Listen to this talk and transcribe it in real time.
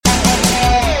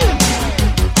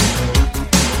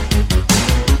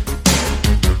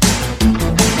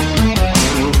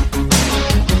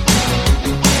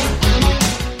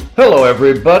Hello,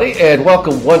 everybody, and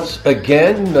welcome once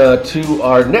again to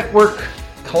our Network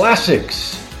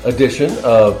Classics edition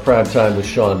of Primetime with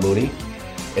Sean Mooney.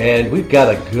 And we've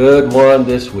got a good one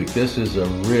this week. This is a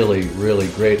really, really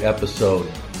great episode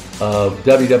of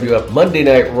WWF Monday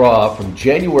Night Raw from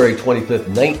January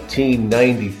 25th,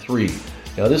 1993.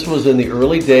 Now, this was in the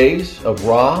early days of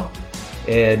Raw,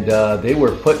 and they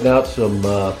were putting out some,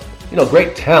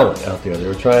 great talent out there. They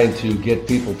were trying to get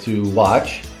people to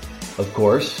watch, of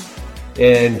course.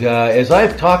 And as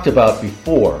I've talked about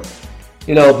before,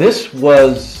 this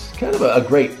was kind of a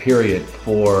great period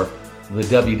for the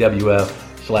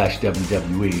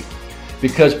WWF/WWE,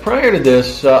 because prior to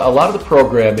this, a lot of the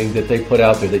programming that they put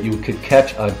out there that you could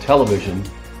catch on television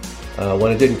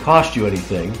when it didn't cost you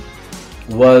anything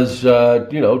was,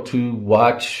 to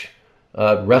watch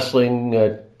wrestling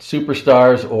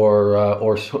superstars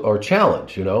or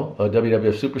challenge,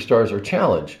 WWF superstars or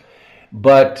challenge.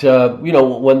 But,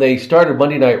 when they started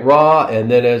Monday Night Raw,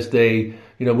 and then as they,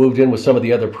 moved in with some of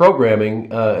the other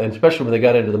programming, and especially when they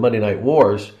got into the Monday Night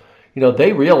Wars,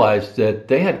 they realized that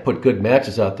they had to put good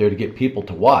matches out there to get people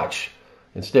to watch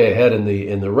and stay ahead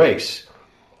in the race.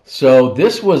 So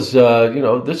this was,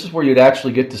 this is where you'd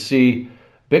actually get to see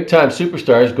big-time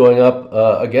superstars going up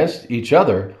against each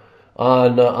other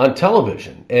on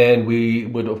television. And we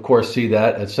would, of course, see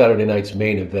that at Saturday night's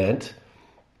main event.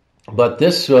 But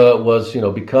this was,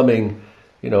 becoming,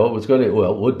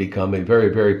 would become a very,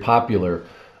 very popular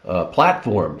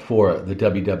platform for the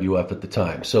WWF at the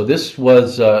time. So this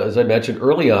was, as I mentioned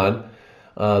early on,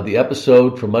 the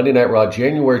episode from Monday Night Raw,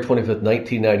 January 25th,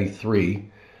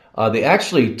 1993. They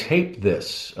actually taped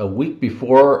this a week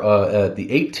before the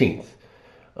 18th,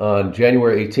 on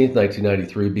January 18th,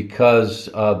 1993, because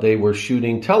they were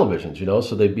shooting televisions,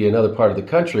 so they'd be another part of the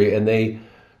country, and they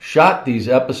shot these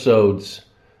episodes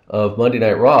of Monday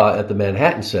Night Raw at the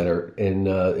Manhattan Center in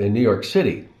New York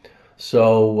City.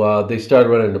 So they started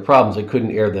running into problems. They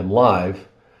couldn't air them live.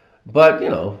 But,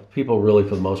 people really,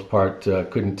 for the most part,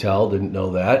 couldn't tell, didn't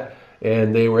know that.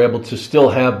 And they were able to still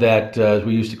have that, as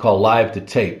we used to call, live to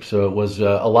tape. So it was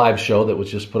a live show that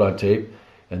was just put on tape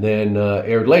and then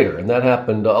aired later. And that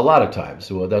happened a lot of times.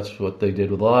 So that's what they did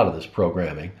with a lot of this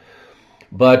programming.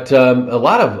 But a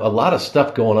lot of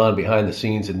stuff going on behind the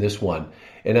scenes in this one.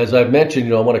 And as I've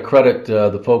mentioned, I want to credit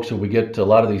the folks who we get a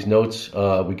lot of these notes.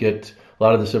 We get a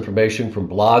lot of this information from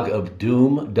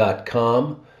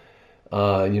blogofdoom.com.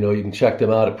 You can check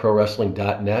them out at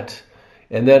prowrestling.net.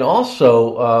 And then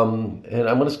also, and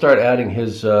I'm going to start adding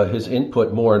his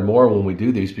input more and more when we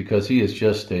do these, because he is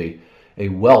just a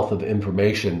wealth of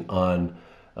information on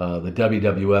the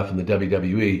WWF and the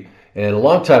WWE. And a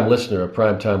longtime listener of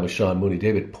Primetime with Sean Mooney,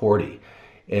 David Porty.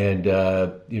 And,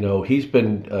 he's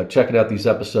been checking out these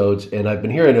episodes, and I've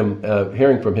been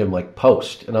hearing from him like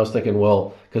post. And I was thinking,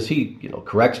 well, because he,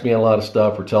 corrects me on a lot of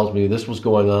stuff or tells me this was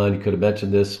going on, you could have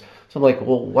mentioned this. So I'm like,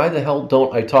 well, why the hell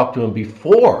don't I talk to him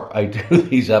before I do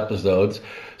these episodes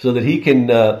so that he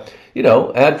can, add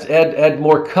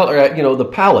more color, the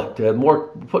palette,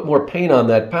 put more paint on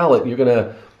that palette. You're going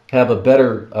to have a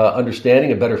better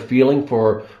understanding, a better feeling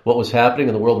for what was happening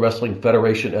in the World Wrestling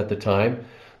Federation at the time.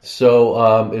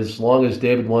 So as long as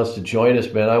David wants to join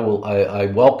us, man, I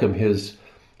welcome his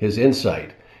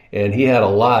insight. And he had a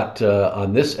lot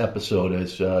on this episode,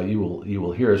 as you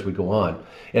will hear as we go on.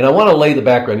 And I want to lay the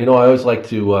background. I always like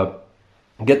to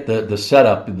get the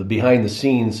setup, the behind the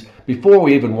scenes, before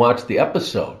we even watch the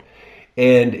episode.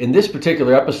 And in this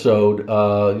particular episode,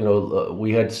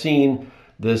 we had seen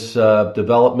this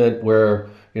development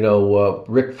where,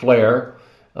 Ric Flair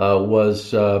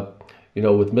was...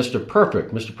 with Mr.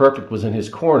 Perfect. Mr. Perfect was in his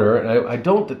corner, and I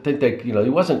don't think he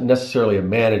wasn't necessarily a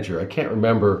manager. I can't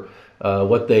remember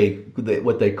what they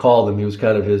called him. He was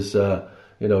kind of his,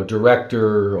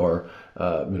 director or,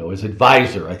 his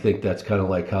advisor. I think that's kind of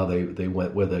like how they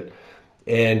went with it.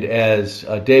 And as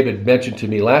David mentioned to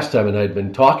me last time, and I'd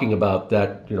been talking about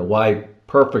that, why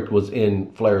Perfect was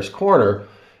in Flair's corner,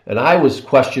 and I was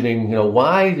questioning,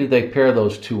 why did they pair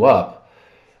those two up?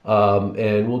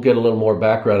 And we'll get a little more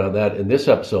background on that in this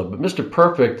episode. But Mr.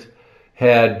 Perfect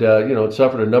had,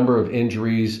 suffered a number of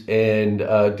injuries, and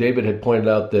David had pointed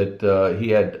out that he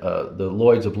had the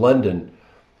Lloyd's of London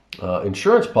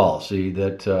insurance policy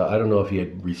that I don't know if he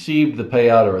had received the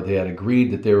payout or they had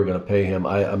agreed that they were going to pay him.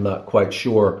 I'm not quite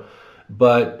sure.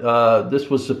 But this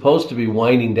was supposed to be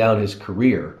winding down his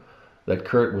career, that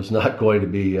Kurt was not going to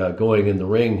be going in the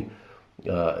ring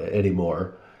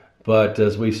anymore. But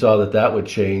as we saw that would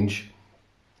change,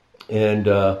 and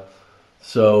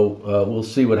so we'll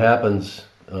see what happens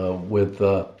with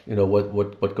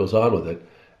what goes on with it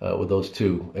with those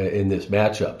two in this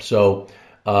matchup. So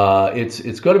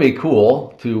It's going to be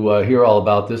cool to hear all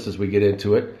about this as we get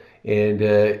into it. And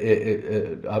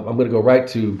I'm going to go right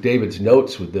to David's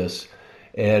notes with this.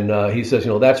 And he says,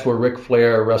 that's where Ric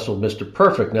Flair wrestled Mr.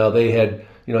 Perfect. Now they had,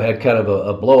 had kind of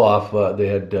a blow off. They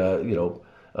had,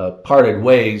 parted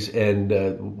ways and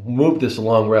moved this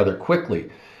along rather quickly,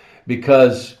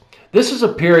 because this is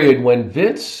a period when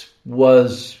Vince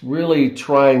was really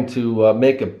trying to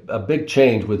make a big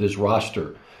change with his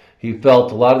roster. He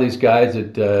felt a lot of these guys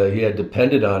that he had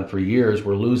depended on for years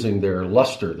were losing their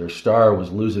luster. Their star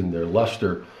was losing their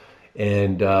luster.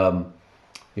 And,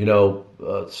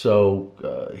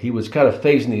 so he was kind of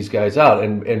phasing these guys out.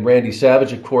 And Randy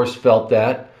Savage, of course, felt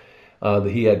that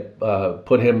he had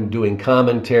put him doing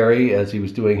commentary as he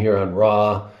was doing here on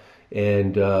Raw.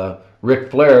 And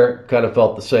Ric Flair kind of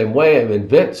felt the same way. I mean,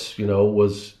 Vince,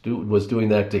 was doing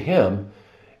that to him.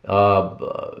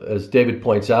 As David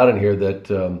points out in here,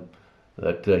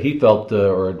 that he felt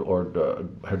or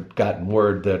had gotten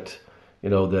word that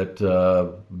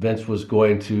Vince was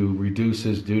going to reduce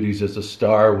his duties as a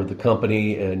star with the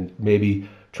company and maybe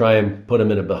try and put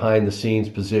him in a behind-the-scenes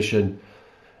position.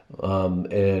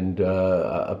 Apparently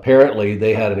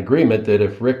they had an agreement that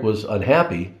if Rick was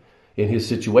unhappy in his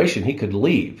situation, he could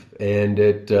leave. And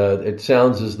it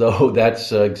sounds as though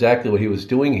that's exactly what he was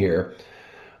doing here.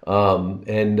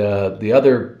 The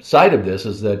other side of this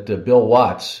is that Bill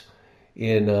Watts,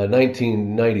 in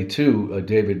 1992,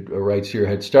 David writes here,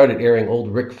 had started airing old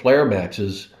Ric Flair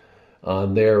matches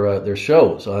on their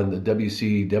shows on the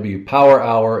WCW Power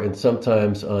Hour and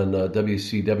sometimes on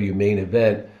WCW Main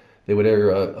Event. They would air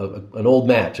an old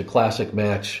match, a classic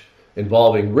match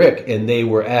involving Rick, and they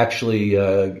were actually,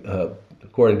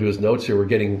 according to his notes here, were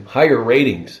getting higher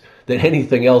ratings than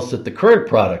anything else that the current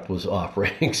product was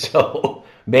offering. So,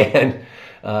 man,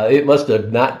 it must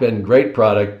have not been great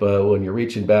product when you're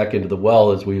reaching back into the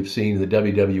well, as we've seen the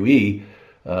WWE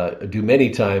do many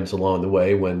times along the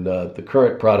way. When the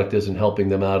current product isn't helping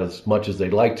them out as much as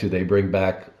they'd like to, they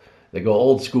go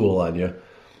old school on you.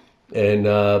 And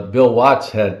Bill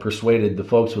Watts had persuaded the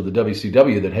folks with the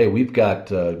WCW that, hey, we got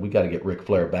to get Ric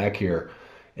Flair back here,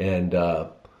 and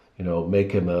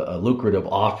make him a lucrative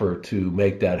offer to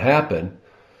make that happen.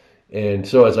 And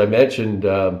so, as I mentioned,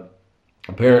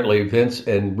 apparently Vince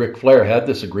and Ric Flair had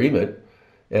this agreement,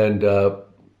 and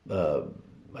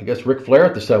I guess Ric Flair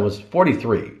at this time was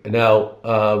 43. Now,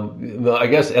 I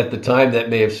guess at the time that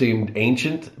may have seemed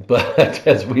ancient, but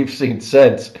as we've seen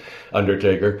since,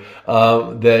 Undertaker,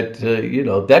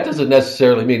 that doesn't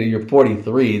necessarily mean that you're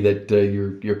 43 that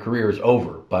your career is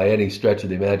over by any stretch of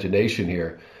the imagination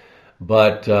here.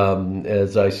 But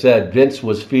as I said, Vince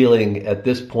was feeling at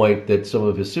this point that some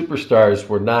of his superstars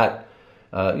were not,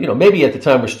 maybe at the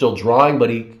time were still drawing, but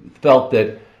he felt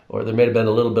that, or there may have been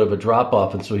a little bit of a drop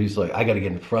off, and so he's like, I got to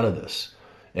get in front of this,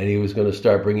 and he was going to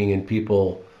start bringing in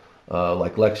people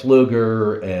like Lex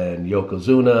Luger and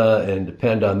Yokozuna, and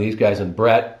depend on these guys. And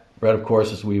Brett, of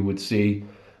course, as we would see,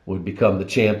 would become the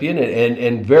champion,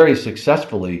 and very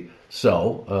successfully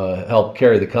so, helped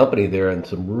carry the company there in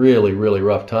some really, really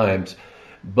rough times.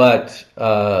 But,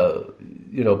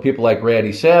 people like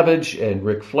Randy Savage and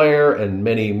Ric Flair and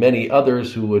many, many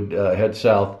others who would head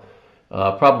south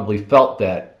probably felt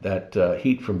that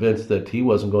heat from Vince that he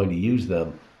wasn't going to use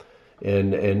them.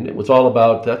 And it was all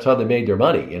about, that's how they made their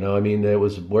money. It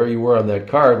was where you were on that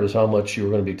card was how much you were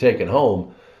going to be taking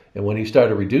home. And when he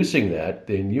started reducing that,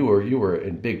 then you were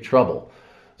in big trouble.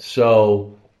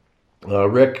 So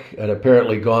Rick had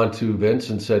apparently gone to Vince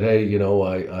and said, "Hey,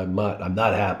 I'm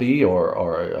not happy,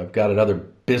 or I've got another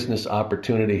business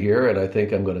opportunity here, and I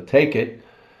think I'm going to take it."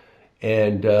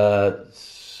 And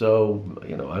so,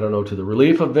 I don't know to the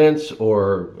relief of Vince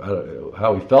or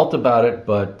how he felt about it,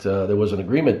 but there was an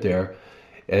agreement there,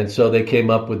 and so they came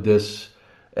up with this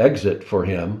exit for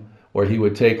him, where he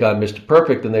would take on Mr.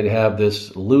 Perfect, and they'd have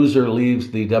this loser leaves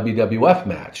the WWF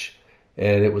match,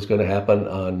 and it was going to happen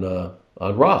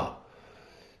on Raw.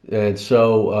 And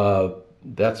so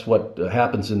that's what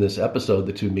happens in this episode.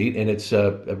 The two meet, and it's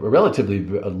a relatively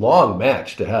long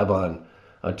match to have on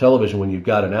television when you've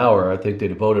got an hour. I think they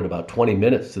devoted about 20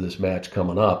 minutes to this match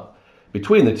coming up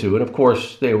between the two, and of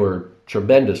course they were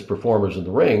tremendous performers in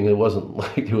the ring. It wasn't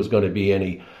like there was going to be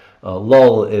any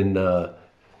lull in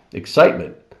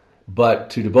excitement. But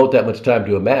to devote that much time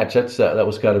to a match,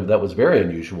 that was very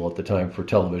unusual at the time for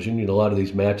television. A lot of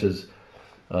these matches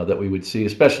that we would see,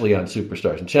 especially on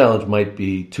Superstars and Challenge, might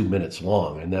be 2 minutes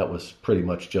long, and that was pretty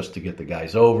much just to get the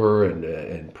guys over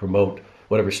and promote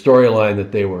whatever storyline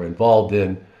that they were involved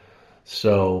in.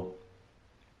 So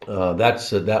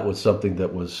that was something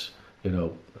that was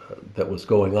that was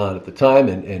going on at the time,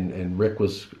 and Rick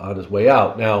was on his way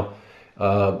out. Now,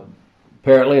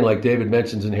 Apparently, and like David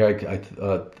mentions in here, I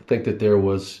think that there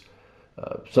was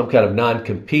some kind of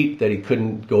non-compete that he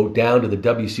couldn't go down to the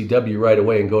WCW right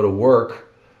away and go to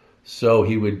work, so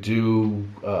he would do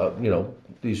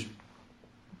these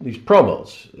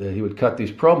promos. He would cut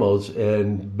these promos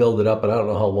and build it up, and I don't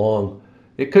know how long.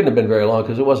 It couldn't have been very long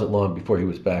because it wasn't long before he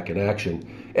was back in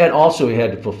action. And also he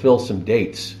had to fulfill some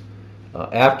dates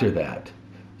after that,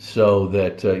 so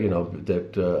that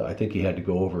I think he had to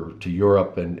go over to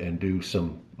Europe and do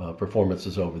some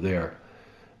performances over there.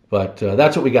 But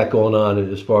that's what we got going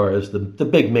on as far as the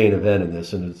big main event in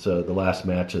this, and it's the last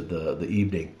match of the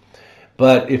evening.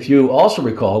 But if you also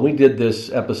recall, we did this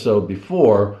episode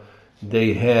before.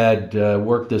 They had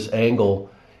worked this angle,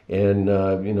 and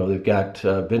they've got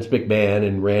Vince McMahon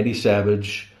and Randy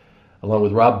Savage, along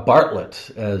with Rob Bartlett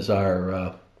as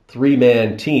our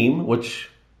three-man team, which,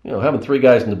 having three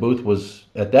guys in the booth was,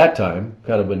 at that time,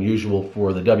 kind of unusual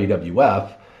for the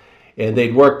WWF. And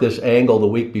they'd worked this angle the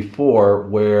week before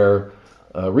where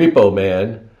Repo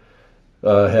Man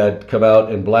had come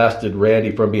out and blasted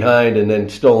Randy from behind and then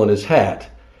stolen his hat.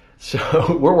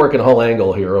 So we're working a whole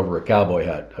angle here over a cowboy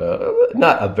hat.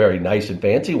 Not a very nice and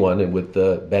fancy one, and with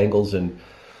bangles and,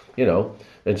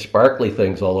 and sparkly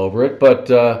things all over it, but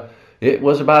it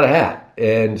was about a hat.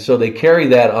 And so they carry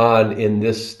that on in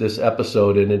this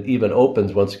episode, and it even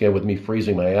opens once again with me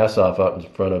freezing my ass off out in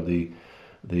front of the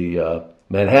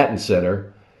Manhattan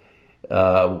Center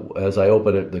as I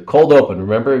open it. The cold open.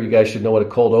 Remember, you guys should know what a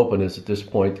cold open is at this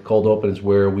point. The cold open is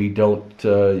where you don't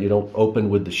open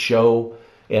with the show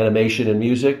animation and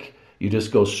music. You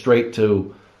just go straight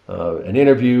to an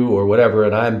interview or whatever,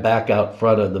 and I'm back out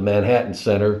front of the Manhattan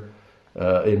Center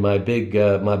in my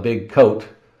big coat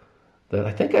that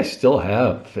I think I still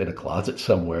have in a closet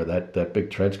somewhere, that big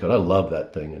trench coat. I love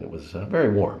that thing, and it was very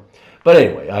warm. But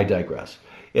anyway, I digress.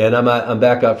 And I'm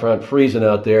back out front, freezing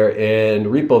out there, and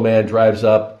Repo Man drives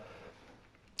up,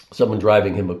 someone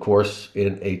driving him, of course,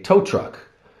 in a tow truck.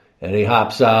 And he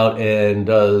hops out and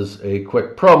does a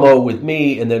quick promo with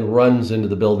me, and then runs into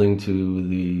the building to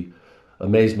the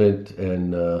amazement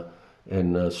and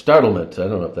startlement. I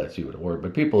don't know if that's even a word,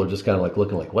 but people are just kind of like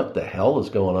looking like, what the hell is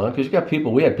going on? Because we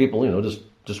had people,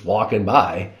 just walking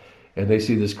by, and they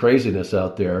see this craziness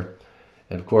out there.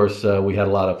 And of course, we had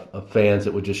a lot of fans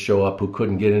that would just show up who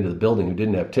couldn't get into the building, who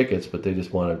didn't have tickets, but they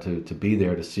just wanted to be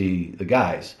there to see the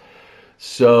guys.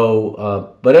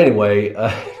 So, but anyway,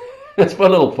 that's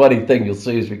one little funny thing you'll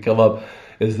see as we come up,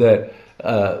 is that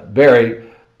Barry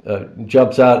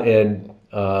jumps out, and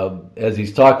as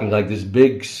he's talking, like this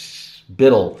big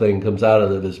spittle thing comes out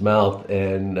of his mouth,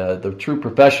 and the true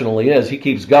professional he is, he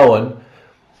keeps going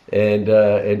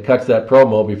and cuts that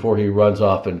promo before he runs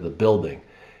off into the building.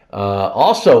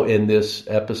 Also in this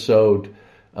episode,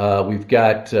 we've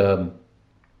got,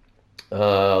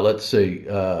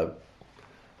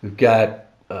 we've got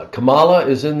Kamala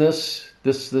is in this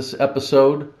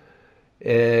episode,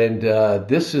 and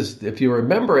this is, if you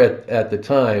remember at the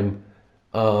time,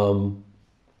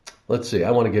 let's see,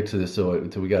 I want to get to this so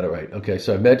we got it right. Okay,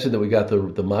 so I mentioned that we got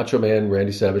the Macho Man,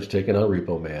 Randy Savage, taking on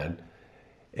Repo Man.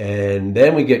 And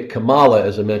then we get Kamala,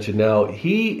 as I mentioned. Now,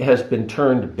 he has been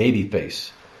turned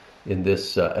babyface in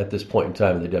this at this point in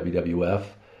time in the WWF.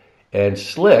 And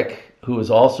Slick, who has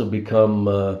also become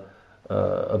a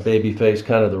babyface,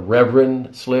 kind of the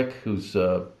Reverend Slick, who's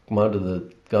gone to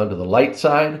the light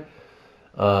side,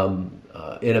 in a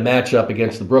matchup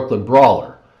against the Brooklyn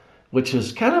Brawler, which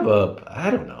is kind of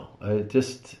I don't know.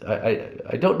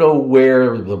 I don't know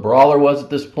where the Brawler was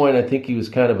at this point. I think he was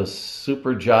kind of a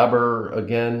super jobber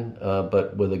again,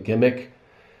 but with a gimmick.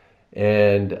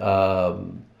 And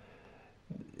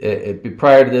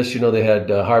prior to this, they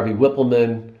had Harvey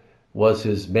Whippleman was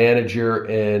his manager,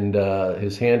 and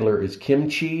his handler is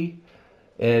Kimchi.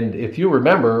 And if you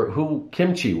remember who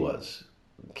Kimchi was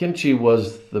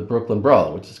the Brooklyn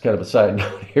Brawler, which is kind of a side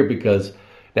note here, because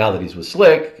now that he's with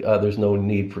Slick, there's no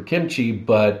need for Kimchi,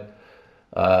 but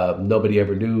nobody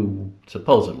ever knew,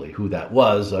 supposedly, who that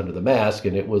was under the mask,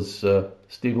 and it was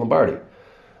Steve Lombardi.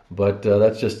 But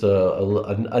that's just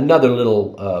another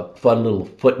little fun little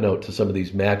footnote to some of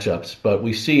these matchups. But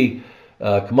we see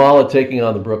Kamala taking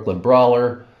on the Brooklyn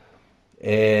Brawler,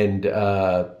 and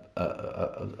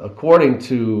according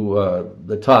to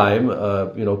the time,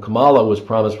 Kamala was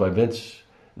promised by Vince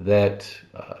that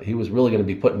he was really going to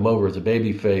be putting him over as a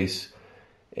babyface,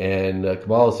 and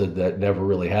Kamala said that never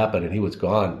really happened, and he was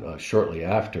gone shortly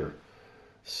after.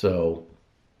 So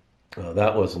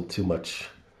that wasn't too much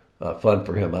fun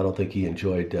for him. I don't think he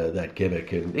enjoyed that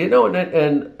gimmick, and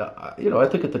I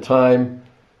think at the time,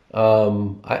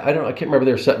 I can't remember,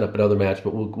 they were setting up another match,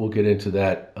 but we'll get into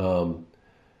that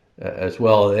as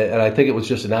well. And I think it was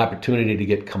just an opportunity to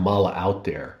get Kamala out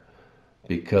there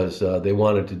because they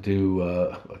wanted to do,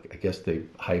 I guess they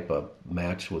hype a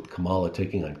match with Kamala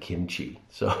taking on Kimchi.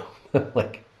 So,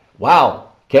 like,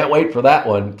 wow, can't wait for that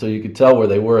one. So you could tell where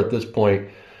they were at this point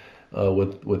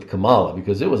with Kamala,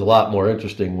 because it was a lot more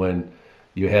interesting when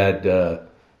you had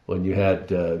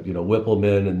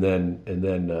Whippleman and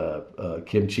then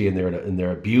Kimchi, and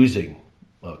they're abusing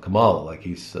Kamala like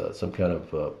he's some kind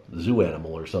of zoo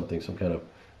animal or something, some kind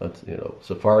of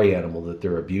safari animal that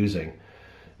they're abusing.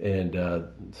 And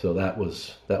so that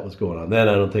was going on then.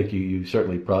 I don't think you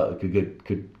certainly probably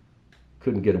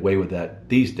couldn't get away with that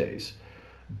these days.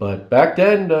 But back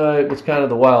then it was kind of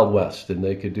the Wild West, and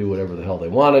they could do whatever the hell they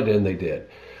wanted, and they did.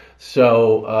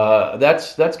 So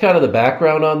that's kind of the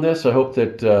background on this. I hope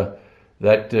that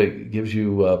gives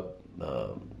you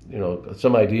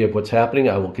some idea of what's happening.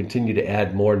 I will continue to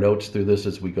add more notes through this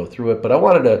as we go through it. But I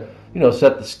wanted to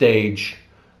set the stage,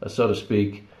 so to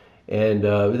speak. And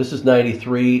this is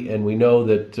 93, and we know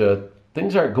that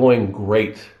things aren't going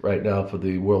great right now for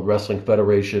the World Wrestling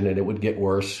Federation, and it would get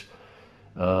worse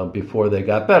before they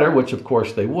got better, which of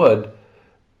course they would.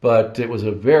 But it was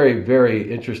a very,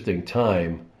 very interesting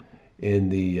time in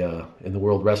the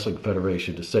World Wrestling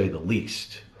Federation, to say the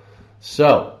least.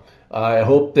 So I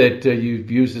hope that you've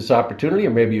used this opportunity,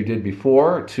 or maybe you did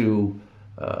before, to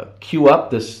queue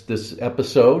up this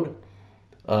episode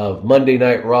of Monday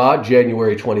Night Raw,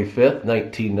 January 25th,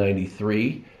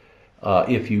 1993.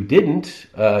 If you didn't,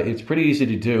 it's pretty easy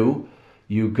to do.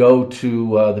 You go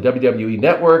to the WWE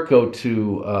Network, go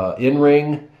to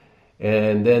In-Ring,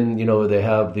 and then they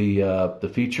have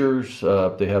the features,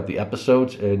 they have the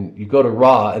episodes, and you go to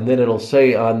Raw, and then it'll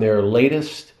say on their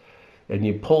latest, and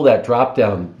you pull that drop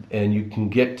down, and you can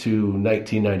get to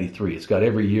 1993. It's got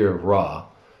every year of Raw.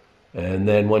 And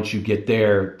then once you get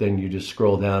there, then you just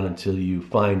scroll down until you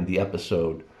find the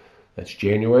episode. That's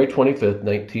January 25th,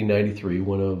 1993,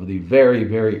 one of the very,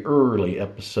 very early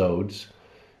episodes.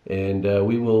 And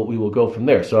we will go from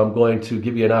there. So I'm going to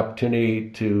give you an opportunity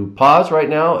to pause right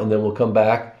now, and then we'll come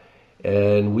back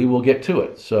and we will get to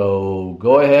it. So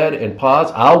go ahead and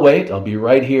pause. I'll wait. I'll be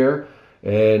right here.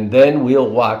 And then we'll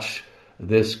watch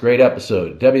this great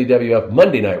episode, WWF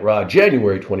Monday Night Raw,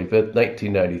 January 25th,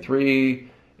 1993.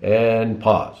 And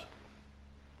pause.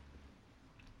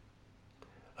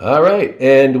 All right,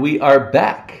 and we are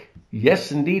back.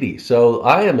 Yes, indeedy. So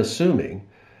I am assuming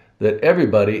that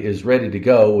everybody is ready to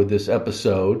go with this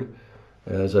episode.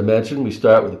 As I mentioned, we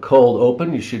start with a cold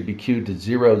open. You should be queued to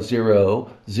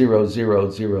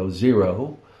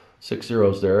 000000. 6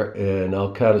 zeros there, and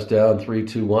I'll count us down 3,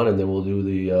 2, 1, and then we'll do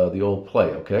the old play.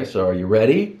 Okay, so are you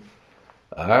ready?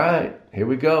 All right, here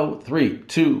we go. 3,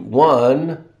 2,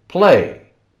 1, play.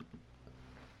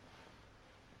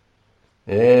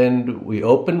 And we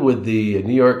open with the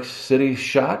New York City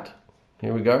shot.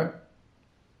 Here we go.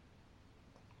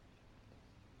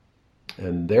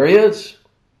 And there he is.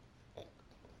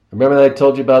 Remember that I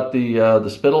told you about the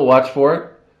spittle? Watch for it.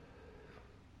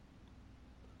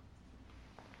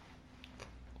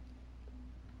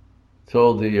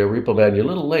 Told the repo man, you're a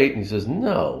little late. And he says,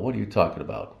 no, what are you talking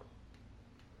about?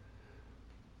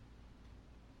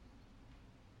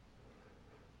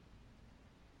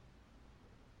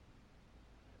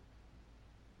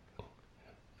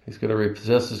 He's going to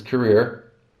repossess his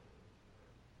career.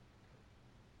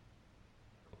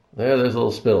 There's a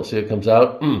little spittle. See, it comes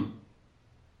out. A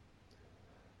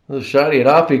little shiny, and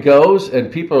off he goes. And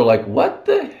people are like, what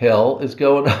the hell is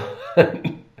going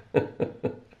on?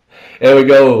 And we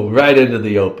go right into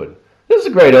the open. This is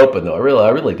a great open, though. I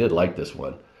really did like this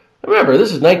one. Remember,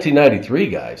 this is 1993,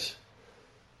 guys.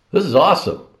 This is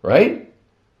awesome, right?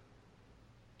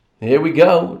 Here we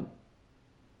go.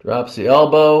 Drops the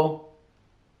elbow.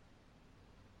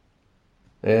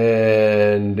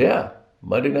 And yeah,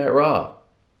 Monday Night Raw.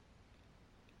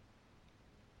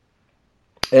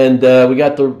 And we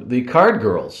got the card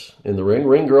girls in the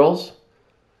ring girls.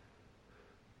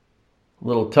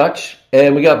 Little touch.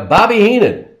 And we got Bobby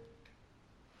Heenan,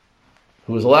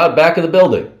 who was allowed back in the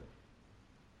building.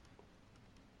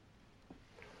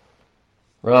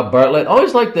 Rob Bartlett.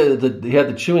 Always liked he had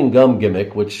the chewing gum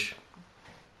gimmick, which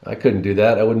I couldn't do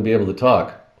that. I wouldn't be able to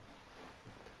talk.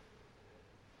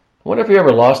 I wonder if he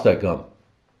ever lost that gum.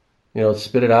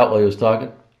 Spit it out while he was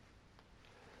talking.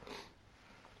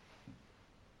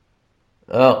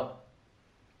 Oh.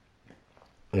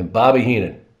 And Bobby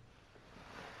Heenan.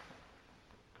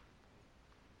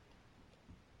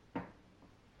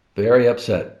 Very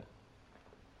upset.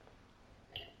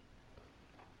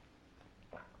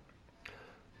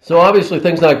 So obviously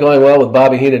things not going well with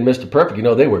Bobby Heenan and Mr. Perfect.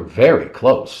 They were very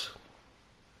close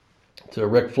So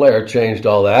Ric Flair changed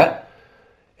all that.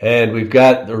 And we've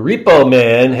got the Repo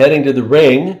Man heading to the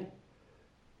ring.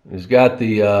 He's got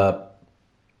the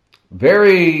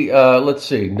very,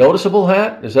 noticeable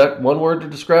hat. Is that one word to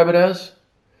describe it as?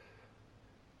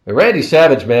 The Randy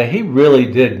Savage, man, he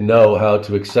really did know how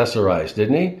to accessorize,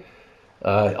 didn't he?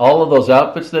 All of those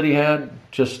outfits that he had,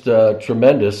 just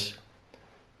tremendous.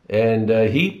 And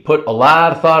he put a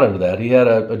lot of thought into that. He had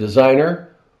a designer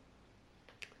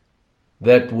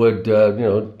that would,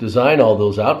 design all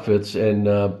those outfits. And,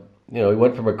 he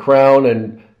went from a crown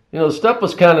and, the stuff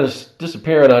was kind of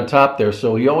disappearing on top there.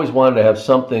 So he always wanted to have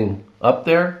something up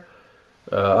there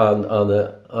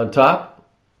on top.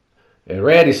 And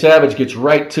Randy Savage gets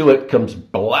right to it, comes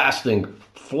blasting,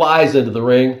 flies into the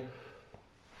ring,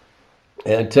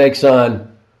 and takes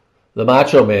on the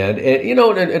Macho Man. And,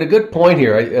 and a good point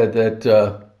here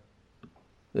that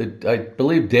I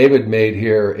believe David made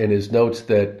here in his notes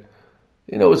that,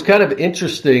 it was kind of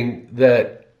interesting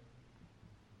that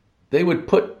they would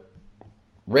put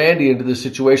Randy into this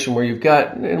situation where you've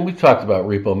got, and we've talked about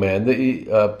Repo Man,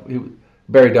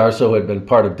 Barry Darsow had been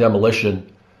part of Demolition.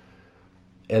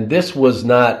 And this was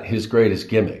not his greatest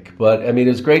gimmick. But, I mean,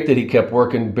 it's great that he kept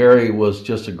working. Barry was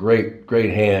just a great,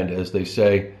 great hand, as they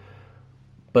say.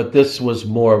 But this was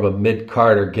more of a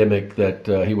mid-Carter gimmick that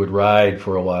he would ride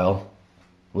for a while,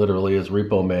 literally as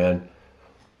Repo Man.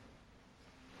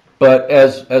 But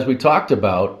as we talked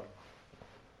about,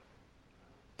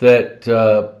 that,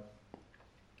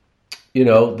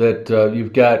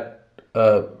 you've got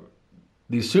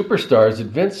these superstars that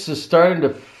Vince is starting to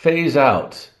phase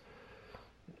out.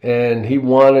 And he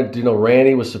wanted,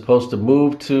 Randy was supposed to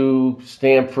move to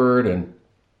Stamford and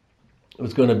it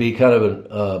was going to be kind of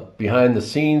a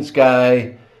behind-the-scenes guy.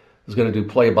 He was going to do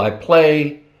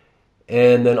play-by-play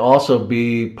and then also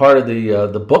be part of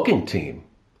the booking team.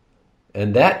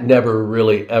 And that never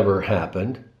really ever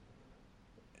happened.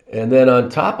 And then on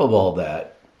top of all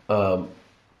that,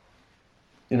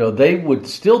 they would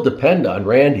still depend on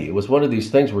Randy. It was one of these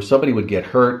things where somebody would get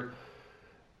hurt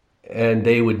and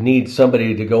they would need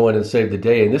somebody to go in and save the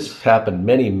day. And this happened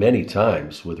many, many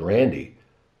times with Randy.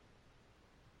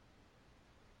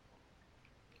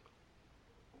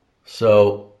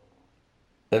 So,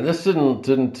 and this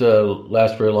didn't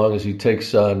last very long as he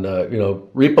takes on,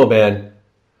 Repo Man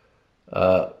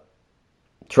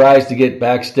tries to get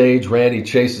backstage. Randy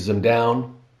chases him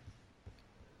down.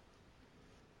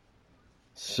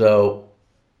 So,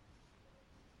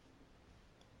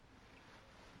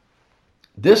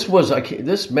 this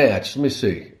match, let me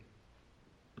see.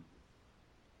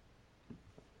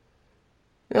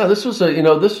 Yeah, this was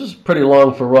this was pretty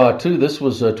long for Raw too. This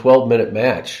was a 12-minute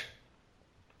match.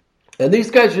 And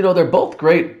these guys, they're both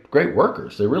great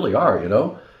workers. They really are,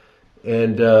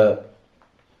 And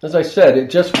as I said,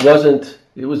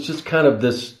 it was just kind of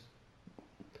this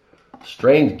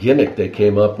strange gimmick they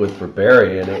came up with for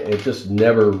Barry, and it just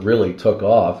never really took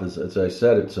off. As I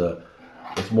said,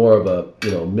 it's more of a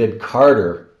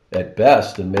mid-Carter at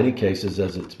best in many cases,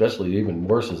 especially even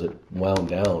worse as it wound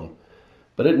down.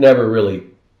 But it never really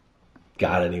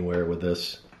got anywhere with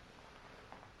this.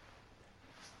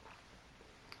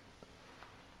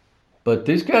 But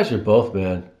these guys are both,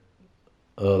 man.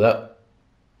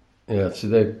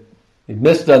 They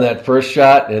missed on that first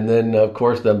shot, and then of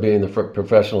course them being the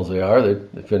professionals they are,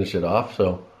 they finish it off.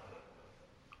 So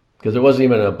because it wasn't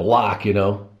even a block,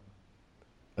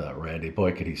 Randy,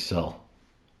 boy, could he sell.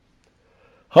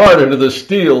 Hard into the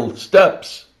steel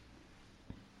steps.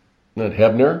 Isn't that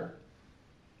Hebner?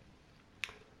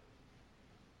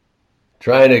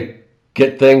 Trying to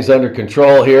get things under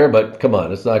control here, but come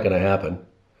on, it's not going to happen.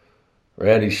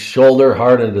 Randy's shoulder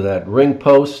hard into that ring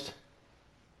post.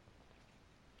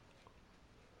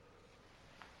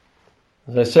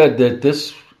 As I said, that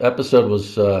this episode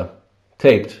was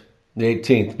taped the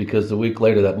 18th because the week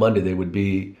later, that Monday, they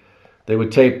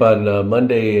would tape on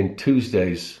Monday and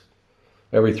Tuesdays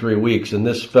every 3 weeks, and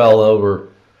this fell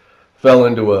into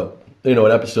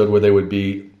an episode where they would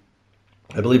be,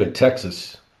 I believe, in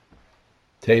Texas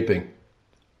taping.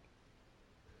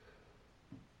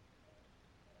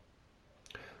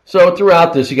 So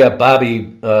throughout this, you got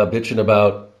Bobby bitching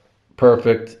about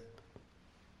Perfect.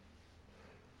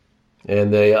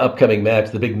 And the upcoming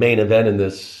match, the big main event in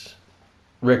this,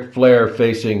 Ric Flair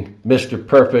facing Mr.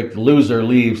 Perfect. Loser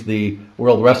leaves the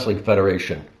World Wrestling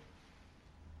Federation.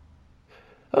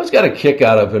 I always got a kick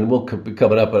out of, and we'll be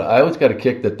coming up, but I always got a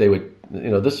kick that they would,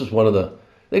 this is one of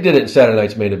they did it in Saturday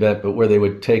night's main event, but where they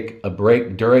would take a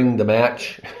break during the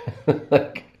match.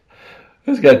 I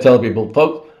just got to tell people,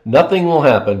 folks, nothing will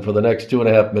happen for the next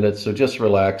 2.5 minutes, so just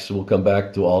relax. We'll come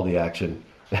back to all the action.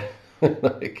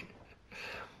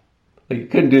 You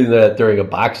couldn't do that during a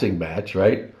boxing match,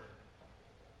 right?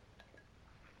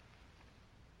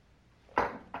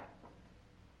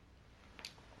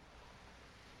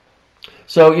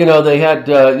 So, they had,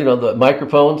 the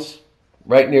microphones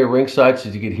right near ringside so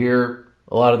you could hear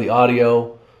a lot of the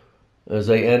audio as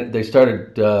they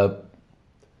started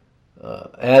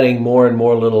adding more and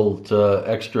more little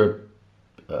extra,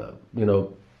 uh, you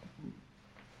know,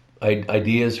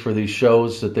 ideas for these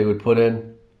shows that they would put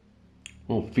in.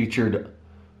 Little featured,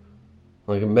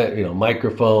 like,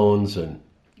 microphones and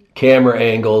camera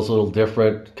angles, a little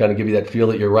different, kind of give you that feel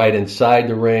that you're right inside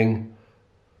the ring.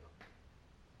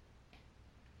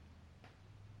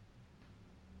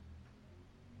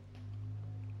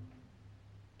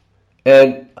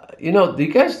 And do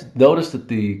you guys notice that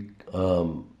the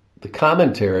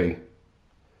commentary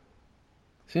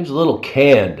seems a little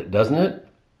canned, doesn't it?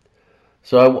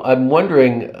 So I'm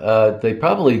wondering, they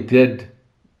probably did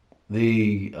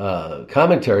the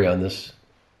commentary on this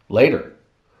later.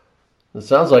 It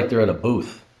sounds like they're in a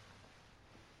booth.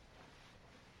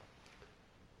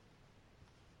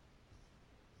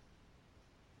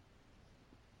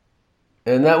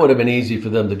 And that would have been easy for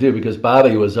them to do because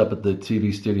Bobby was up at the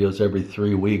TV studios every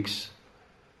 3 weeks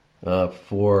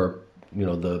for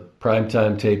the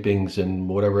primetime tapings and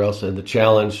whatever else, and the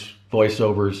challenge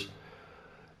voiceovers.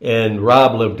 And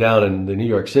Rob lived down in the New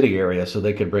York City area, so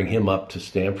they could bring him up to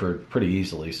Stamford pretty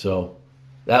easily. So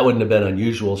that wouldn't have been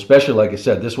unusual, especially, like I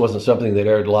said, this wasn't something that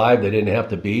aired live. They didn't have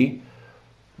to be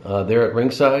there at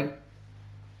ringside.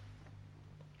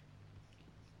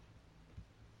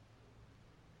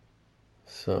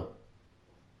 So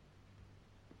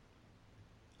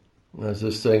as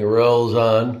this thing rolls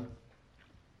on.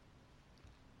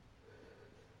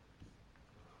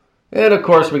 And of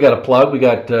course, we got a plug. We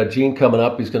got Gene coming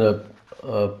up. He's going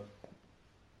to,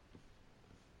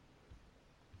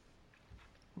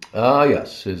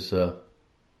 yes, his,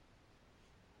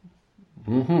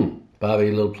 Bobby,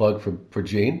 a little plug for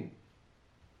Gene.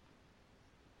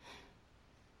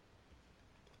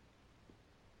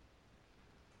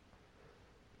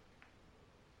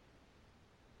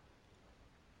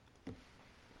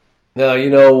 Now,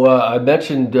 I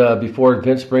mentioned before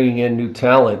Vince bringing in new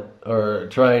talent or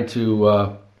trying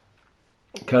to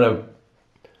kind of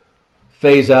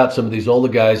phase out some of these older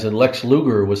guys, and Lex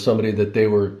Luger was somebody that they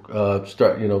were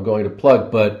going to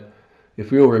plug. But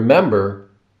if you'll remember,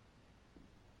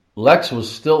 Lex was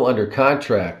still under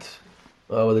contract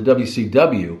with the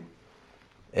WCW,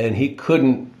 and he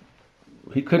couldn't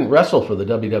wrestle for the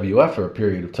WWF for a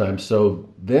period of time. So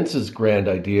Vince's grand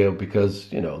idea, because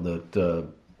that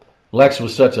Lex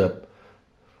was such a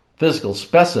physical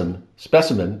specimen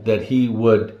that he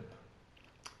would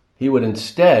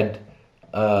instead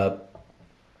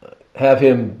have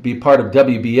him be part of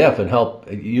WBF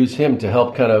and use him to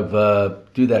help kind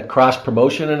of do that cross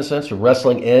promotion in a sense of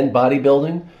wrestling and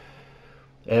bodybuilding.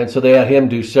 And so they had him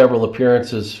do several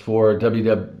appearances for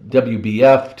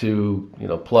WBF to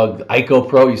plug Ico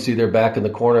Pro. You see there back in the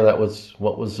corner. That was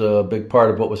what was a big part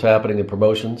of what was happening in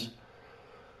promotions.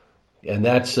 And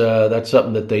that's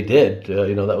something that they did.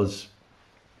 That was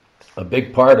a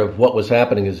big part of what was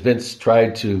happening as Vince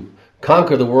tried to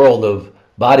conquer the world of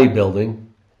bodybuilding.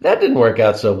 That didn't work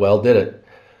out so well, did it?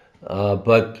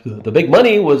 But the big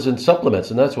money was in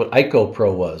supplements, and that's what Ico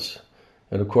Pro was.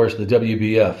 And of course, the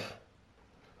WBF,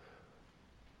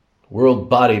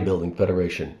 World Bodybuilding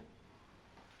Federation.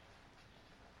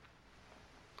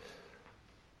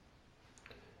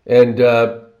 And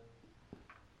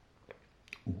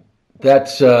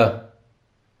that's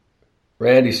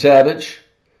Randy Savage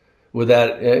with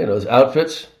that, his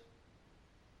outfits.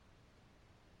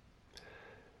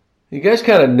 You guys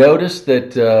kind of noticed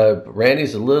that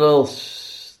Randy's a little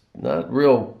not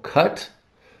real cut,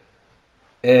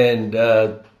 and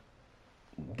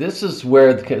this is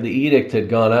where the edict had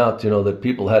gone out, that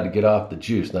people had to get off the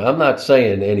juice. Now, I'm not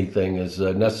saying anything is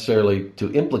necessarily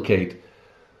to implicate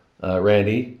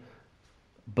Randy.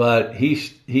 But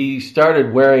he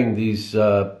started wearing these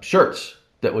shirts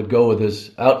that would go with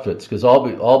his outfits because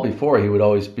all before he would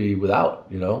always be without,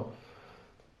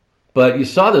 But you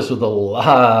saw this with a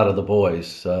lot of the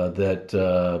boys that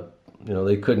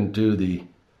they couldn't do the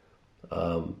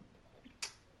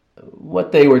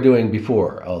what they were doing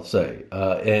before, I'll say,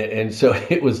 and so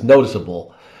it was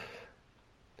noticeable.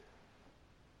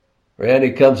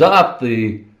 Randy comes off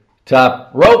the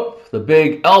top rope. The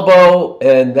big elbow,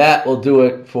 and that will do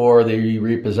it for the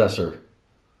repossessor,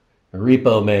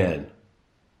 Repo Man.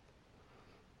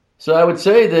 So I would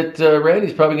say that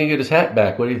Randy's probably going to get his hat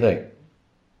back. What do you think?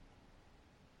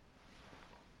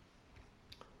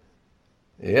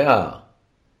 Yeah.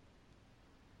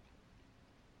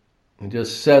 and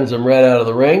just sends him right out of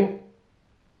the ring.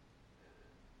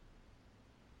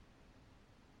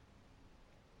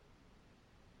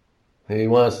 He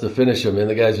wants to finish him, and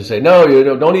the guys just say, "No,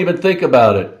 you don't even think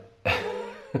about it."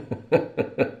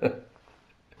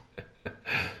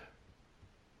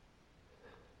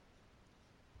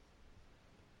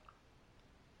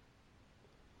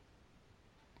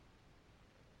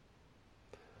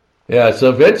 Yeah,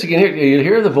 so Vince, you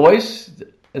hear the voice,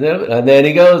 and then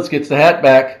he goes, gets the hat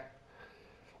back.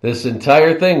 This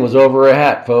entire thing was over a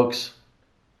hat, folks.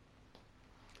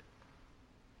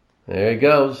 There he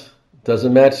goes.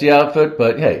 Doesn't match the outfit,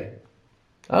 but hey,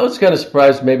 I was kind of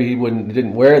surprised maybe he wouldn't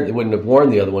have worn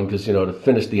the other one because, to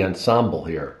finish the ensemble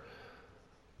here.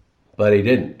 But he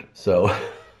didn't, so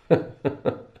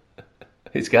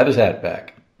he's got his hat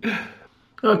back.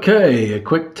 Okay, a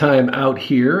quick time out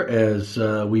here as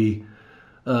we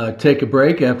take a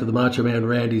break after the Macho Man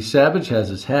Randy Savage has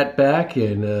his hat back,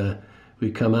 and we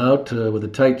come out with a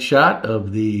tight shot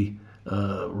of the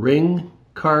ring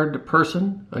card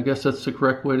person, I guess that's the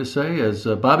correct way to say, as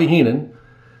Bobby Heenan,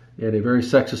 in a very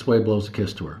sexist way, blows a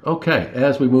kiss to her. Okay,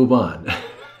 as we move on.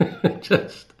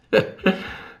 Just,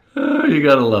 you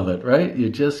gotta love it, right? You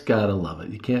just gotta love it.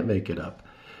 You can't make it up.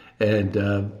 And,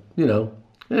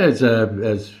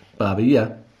 as Bobby,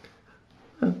 yeah.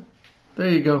 There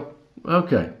you go.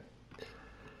 Okay.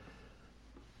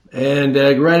 And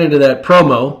right into that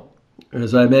promo,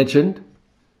 as I mentioned,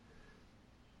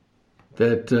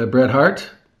 that Bret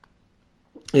Hart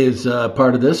is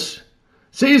part of this.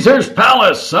 Caesar's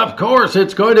Palace, of course,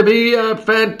 it's going to be a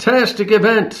fantastic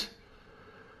event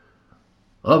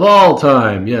of all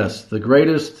time. Yes, the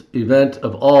greatest event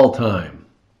of all time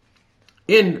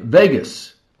in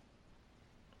Vegas.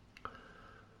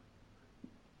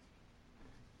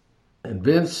 And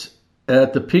Vince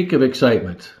at the peak of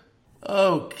excitement.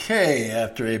 Okay,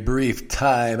 after a brief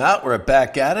time out, we're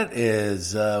back at it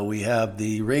as we have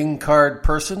the ring card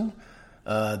person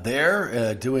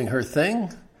there doing her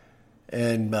thing,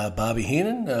 and Bobby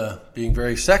Heenan being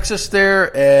very sexist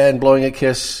there and blowing a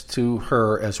kiss to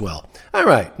her as well. All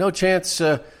right, no chance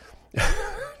to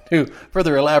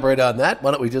further elaborate on that.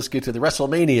 Why don't we just get to the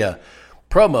WrestleMania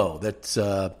promo that's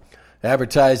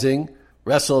advertising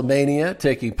WrestleMania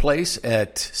taking place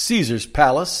at Caesar's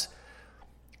Palace.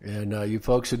 And you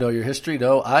folks who know your history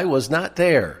know I was not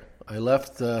there. I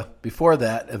left before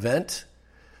that event,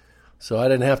 so I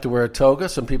didn't have to wear a toga.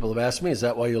 Some people have asked me, is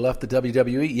that why you left the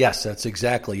WWE? Yes, that's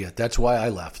exactly it. That's why I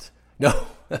left. No,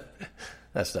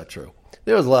 that's not true.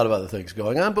 There was a lot of other things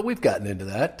going on, but we've gotten into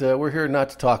that. We're here not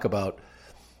to talk about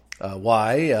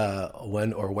why,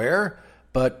 when, or where,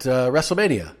 but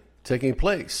WrestleMania taking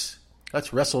place. That's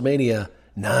WrestleMania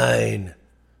 9.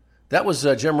 That was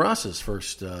Jim Ross's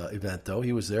first event, though.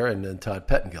 He was there, and Todd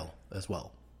Pettengill as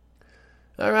well.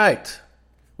 All right.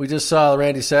 We just saw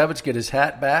Randy Savage get his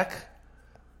hat back.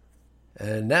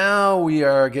 And now we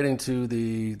are getting to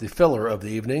the filler of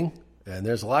the evening. And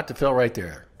there's a lot to fill right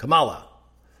there. Kamala.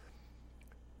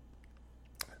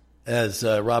 As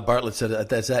Rob Bartlett said,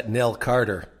 that's that Nell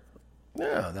Carter.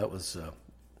 Yeah, that was...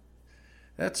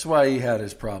 that's why he had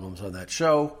his problems on that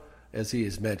show, as he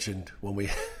has mentioned when we...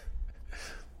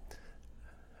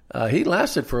 he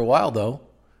lasted for a while, though.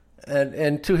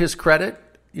 And to his credit,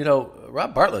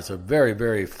 Rob Bartlett's a very,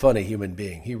 very funny human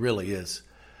being. He really is.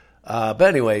 But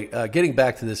anyway, getting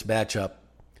back to this matchup,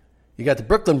 you got the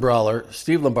Brooklyn Brawler,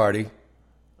 Steve Lombardi,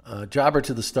 jobber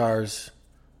to the stars,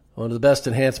 one of the best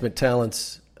enhancement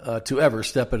talents to ever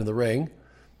step into the ring,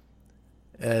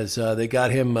 as they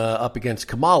got him up against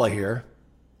Kamala here.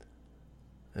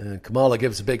 And Kamala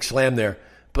gives a big slam there.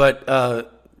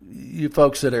 But you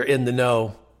folks that are in the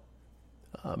know,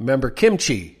 remember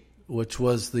Kimchi, which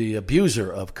was the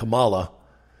abuser of Kamala,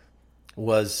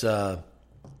 was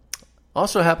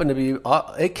also happened to be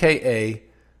a.k.a.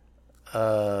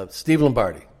 Steve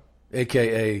Lombardi,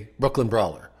 a.k.a. Brooklyn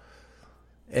Brawler.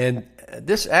 And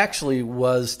this actually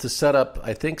was to set up,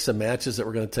 I think, some matches that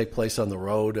were going to take place on the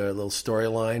road, a little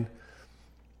storyline,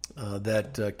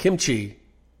 that Kimchi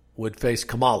would face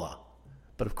Kamala.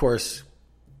 But, of course...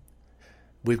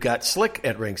 we've got Slick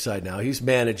at ringside now. He's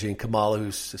managing Kamala,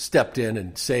 who's stepped in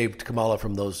and saved Kamala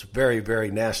from those very,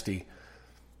 very nasty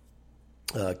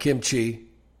Kimchi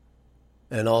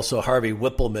and also Harvey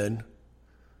Whippleman.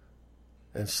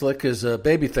 And Slick is a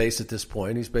babyface at this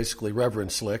point. He's basically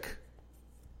Reverend Slick.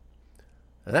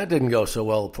 And that didn't go so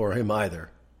well for him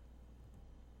either.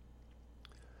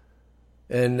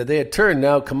 And they had turned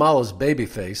now Kamala's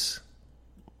babyface.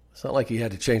 It's not like he had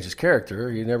to change his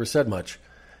character. He never said much.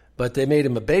 But they made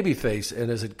him a babyface,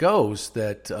 and as it goes,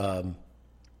 that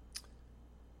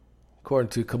according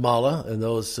to Kamala and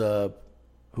those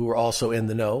who were also in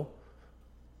the know.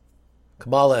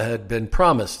 Kamala had been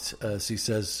promised, as he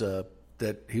says,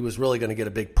 that he was really going to get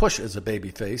a big push as a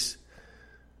babyface.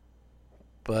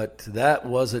 But that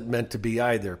wasn't meant to be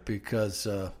either, because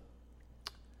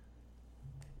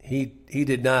he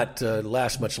did not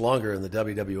last much longer in the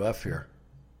WWF here.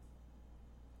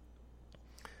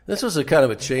 This was a kind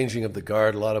of a changing of the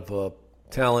guard. A lot of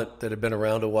talent that had been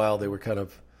around a while, they were kind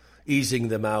of easing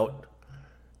them out.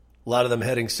 A lot of them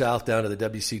heading south down to the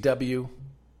WCW.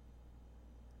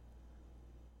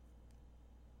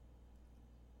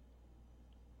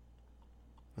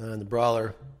 And the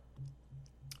Brawler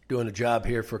doing a job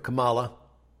here for Kamala.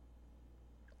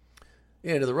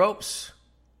 Into the ropes.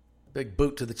 Big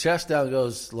boot to the chest. Down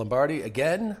goes Lombardi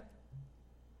again.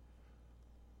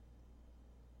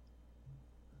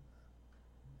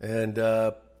 And,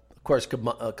 of course,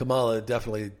 Kamala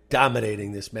definitely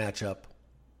dominating this matchup.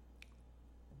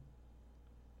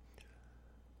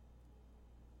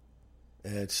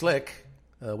 And Slick,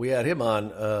 we had him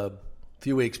on a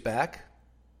few weeks back.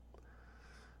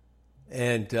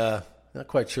 And not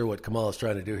quite sure what Kamala's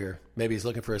trying to do here. Maybe he's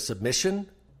looking for a submission?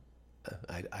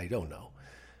 I don't know.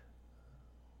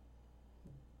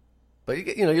 But,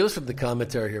 you listen to the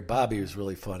commentary here. Bobby was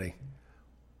really funny.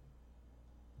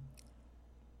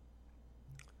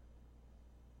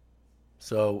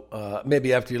 So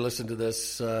maybe after you listen to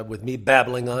this with me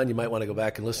babbling on, you might want to go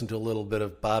back and listen to a little bit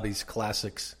of Bobby's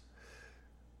classics.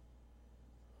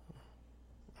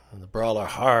 And the Brawler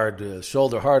hard,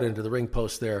 shoulder hard into the ring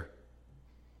post there.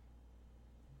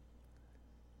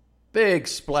 Big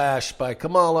splash by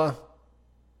Kamala.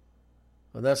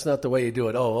 Well, that's not the way you do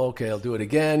it. Oh, okay, I'll do it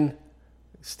again.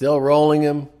 Still rolling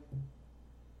him.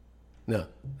 No,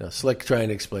 Slick trying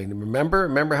to explain.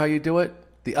 Remember how you do it?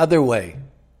 The other way.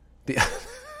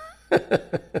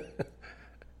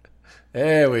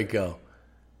 There we go.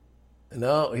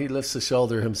 No, he lifts the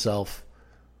shoulder himself.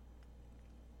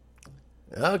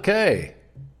 Okay.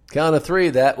 Count of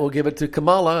 3, that will give it to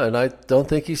Kamala, and I don't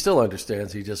think he still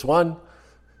understands. He just won.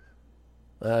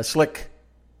 Slick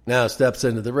now steps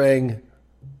into the ring.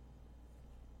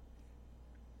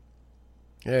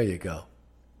 There you go.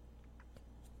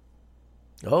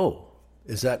 Oh,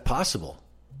 is that possible?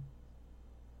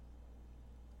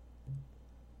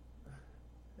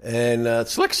 And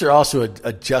Slickster also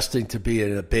adjusting to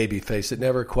being a babyface. It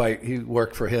never quite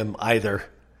worked for him either.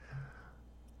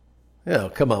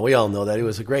 Come on, we all know that. He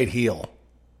was a great heel.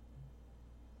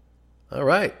 All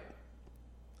right.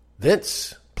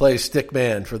 Vince plays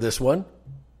Stickman for this one.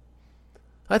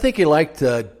 I think he liked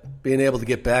being able to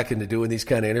get back into doing these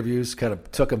kind of interviews. Kind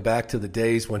of took him back to the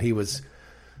days when he was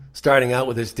starting out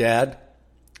with his dad.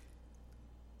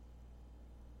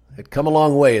 It'd come a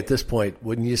long way at this point,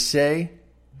 wouldn't you say?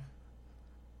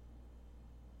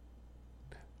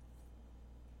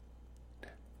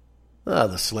 The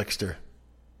Slickster.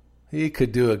 He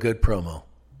could do a good promo.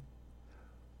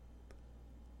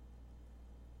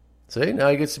 See, now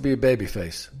he gets to be a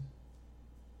babyface.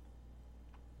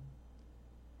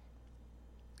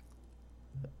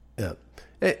 Yeah.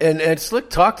 And Slick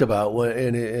talked about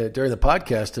during the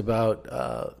podcast about,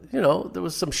 there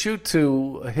was some shoot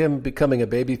to him becoming a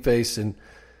babyface and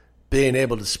being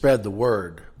able to spread the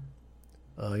word.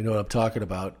 You know what I'm talking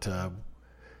about. I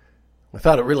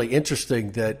found it really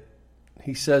interesting that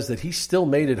he says that he still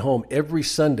made it home every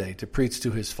Sunday to preach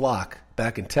to his flock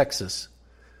back in Texas,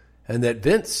 and that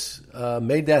Vince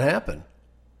made that happen.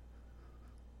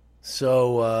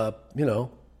 So,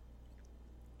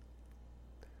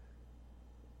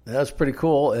 that's pretty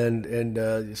cool.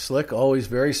 And Slick always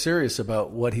very serious about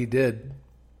what he did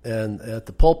and at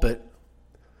the pulpit,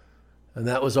 and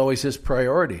that was always his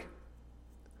priority.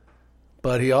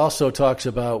 But he also talks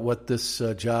about what this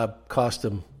job cost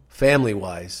him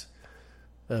family-wise.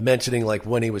 Mentioning like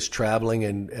when he was traveling,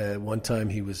 and one time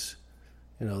he was,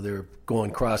 they were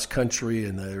going cross country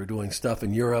and they were doing stuff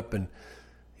in Europe, and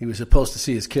he was supposed to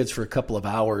see his kids for a couple of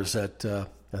hours at, I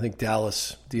think,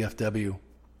 Dallas, DFW.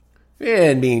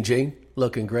 And Mean Gene,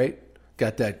 looking great.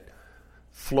 Got that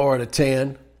Florida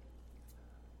tan.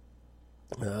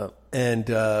 But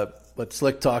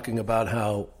Slick talking about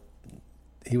how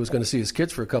he was going to see his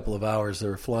kids for a couple of hours. They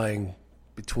were flying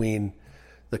between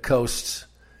the coasts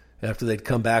after they'd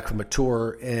come back from a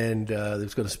tour, and they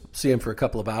was going to see him for a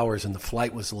couple of hours, and the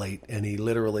flight was late, and he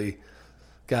literally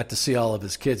got to see all of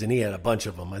his kids, and he had a bunch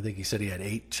of them. I think he said he had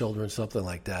 8 children, something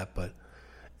like that, but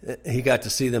he got to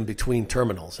see them between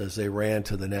terminals as they ran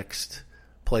to the next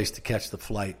place to catch the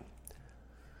flight.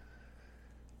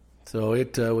 So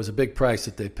it was a big price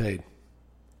that they paid.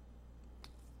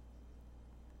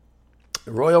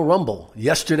 Royal Rumble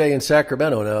yesterday in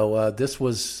Sacramento. Now, this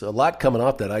was a lot coming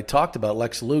off that. I talked about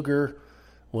Lex Luger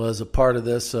was a part of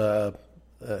this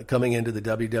coming into the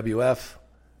WWF.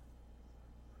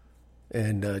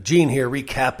 And Gene here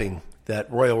recapping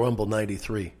that Royal Rumble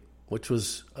 93, which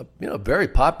was a very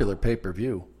popular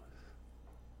pay-per-view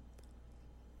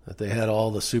that they had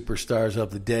all the superstars of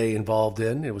the day involved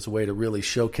in. It was a way to really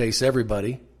showcase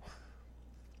everybody.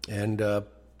 And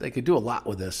they could do a lot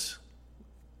with this,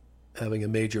 having a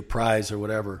major prize or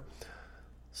whatever.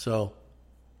 So,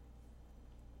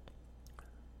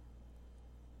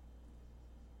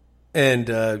 and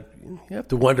you have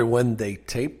to wonder when they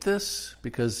taped this,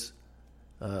 because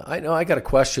I know I got a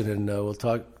question, and we'll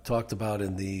talked about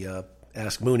in the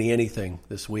Ask Mooney Anything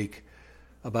this week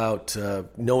about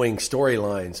knowing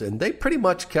storylines, and they pretty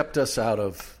much kept us out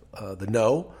of the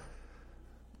know,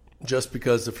 just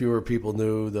because the fewer people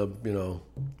knew,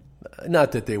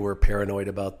 not that they were paranoid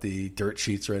about the dirt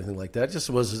sheets or anything like that. It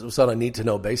was on a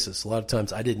need-to-know basis. A lot of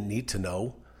times I didn't need to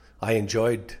know. I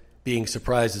enjoyed being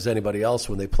surprised as anybody else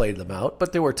when they played them out,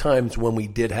 but there were times when we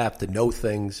did have to know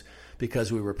things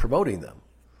because we were promoting them.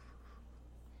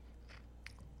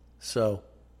 So,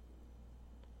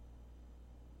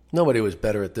 nobody was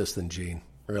better at this than Gene,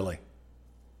 really.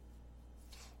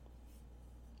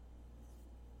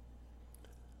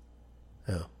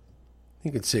 Yeah.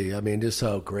 You can see, just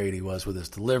how great he was with his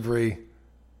delivery.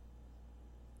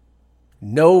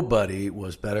 Nobody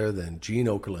was better than Gene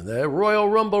Okerlund. The Royal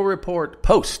Rumble report,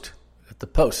 Post, at the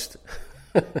Post.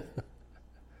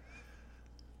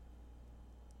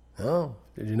 Oh,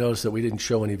 did you notice that we didn't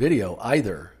show any video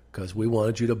either? Because we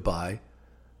wanted you to buy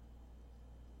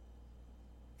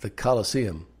the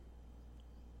Coliseum.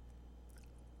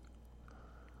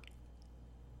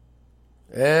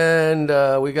 And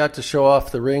we got to show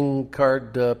off the ring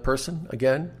card person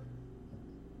again.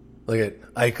 Look at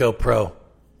Ico Pro.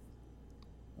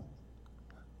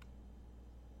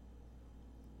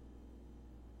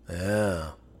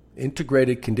 Yeah.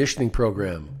 Integrated conditioning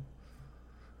program.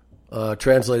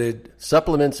 Translated,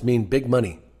 supplements mean big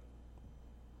money.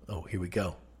 Oh, here we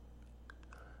go.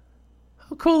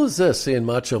 How cool is this, seeing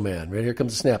Macho Man? Right here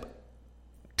comes the snap.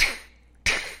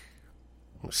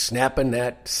 Snapping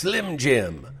that Slim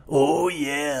Jim. Oh,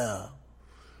 yeah.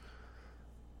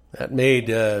 That made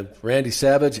Randy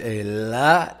Savage a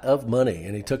lot of money,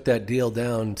 and he took that deal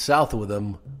down south with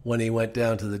him when he went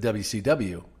down to the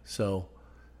WCW. So,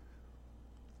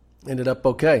 ended up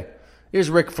okay. Here's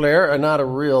Ric Flair, not a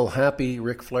real happy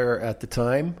Ric Flair at the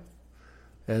time.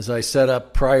 As I set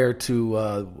up prior to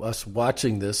us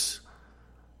watching this,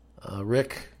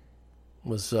 Rick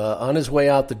was on his way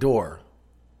out the door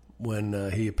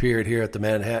when he appeared here at the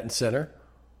Manhattan Center.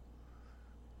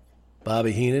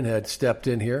 Bobby Heenan had stepped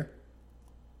in here.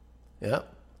 Yeah.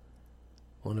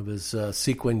 One of his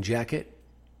sequin jacket.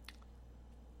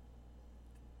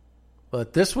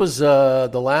 But this was the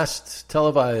last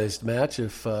televised match,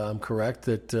 if I'm correct,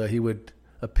 that he would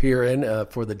appear in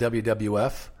for the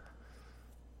WWF.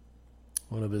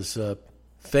 One of his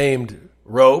famed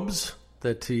robes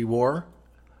that he wore.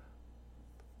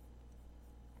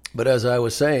 But as I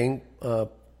was saying,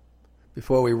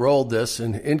 before we rolled this,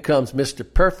 and in comes Mr.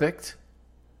 Perfect,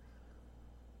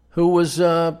 who was,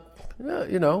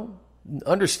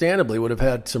 understandably would have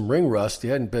had some ring rust. He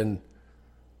hadn't been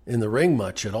in the ring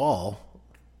much at all.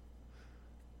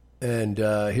 And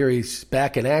here he's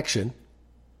back in action.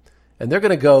 And they're going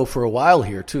to go for a while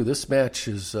here, too. This match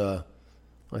is,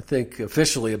 I think,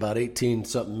 officially about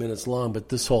 18-something minutes long, but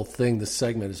this whole thing, this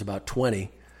segment, is about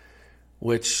 20.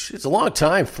 Which is a long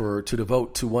time to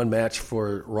devote to one match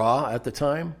for Raw at the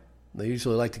time. They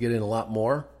usually like to get in a lot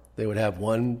more. They would have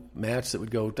one match that would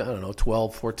go,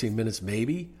 12, 14 minutes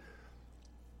maybe.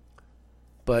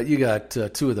 But you got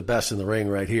two of the best in the ring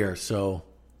right here. So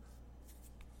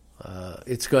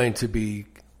it's going to be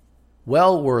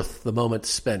well worth the moment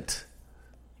spent.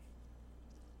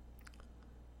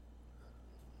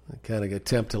 I kind of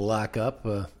attempt to lock up.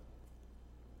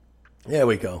 There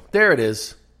we go. There it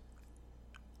is.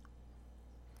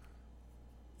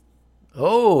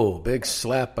 Oh, big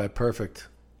slap by Perfect.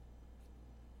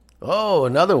 Oh,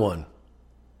 another one.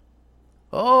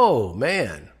 Oh,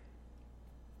 man.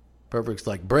 Perfect's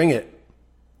like, bring it.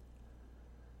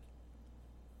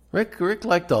 Rick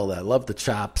liked all that. Loved the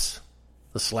chops,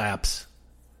 the slaps.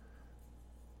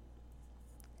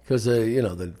 Because,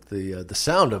 the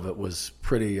sound of it was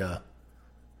pretty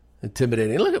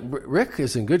intimidating. Look at Rick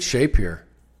is in good shape here.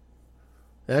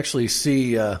 Actually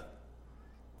see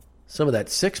some of that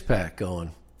six-pack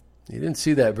going. You didn't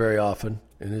see that very often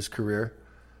in his career.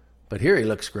 But here he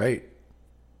looks great.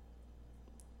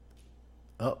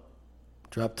 Oh,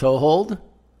 Drop toe hold.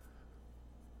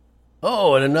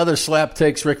 Oh, and another slap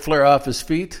takes Ric Flair off his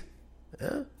feet.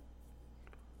 Yeah.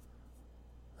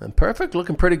 And Perfect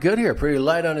looking pretty good here. Pretty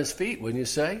light on his feet, wouldn't you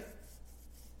say?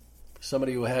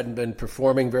 Somebody who hadn't been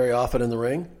performing very often in the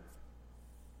ring.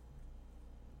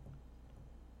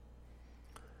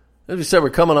 As we said, we're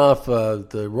coming off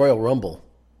the Royal Rumble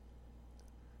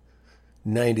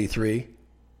 93,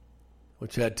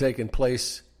 which had taken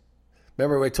place.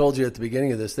 Remember, I told you at the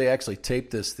beginning of this, they actually taped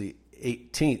this the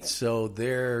 18th, so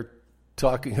they're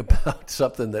talking about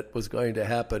something that was going to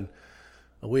happen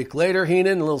a week later.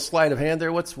 Heenan, a little sleight of hand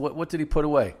there. What did he put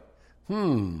away?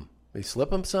 Did he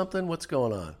slip him something? What's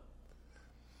going on?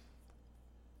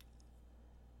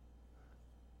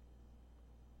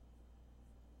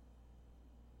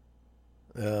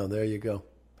 Oh, there you go.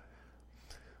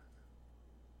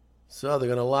 So they're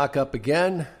going to lock up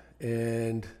again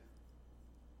and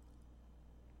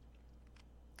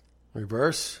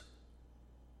reverse.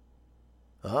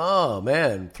 Oh,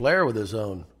 man. Flair with his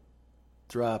own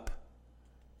drop.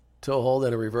 Toe hold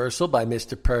and a reversal by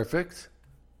Mr. Perfect.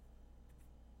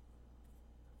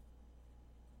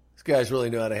 These guys really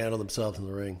know how to handle themselves in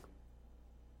the ring.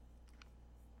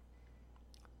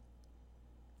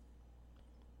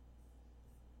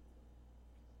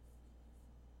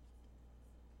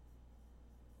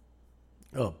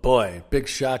 Oh, boy. Big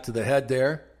shot to the head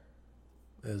there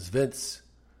as Vince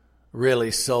really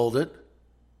sold it.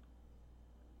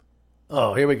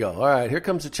 Oh, here we go. All right, here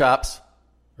comes the chops.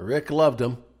 Rick loved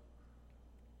them.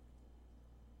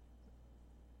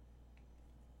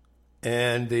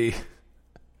 And the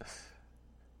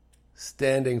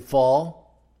standing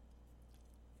fall.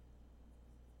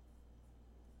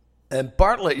 And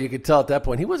Bartlett, you could tell at that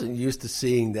point, he wasn't used to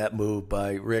seeing that move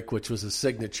by Rick, which was a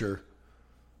signature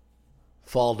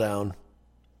fall down.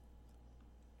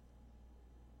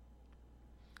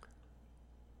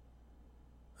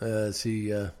 As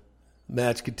the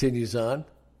match continues on.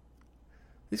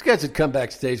 These guys would come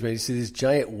backstage, man. You see these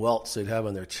giant welts they'd have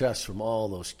on their chests from all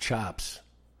those chops.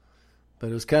 But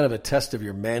it was kind of a test of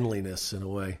your manliness in a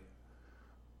way.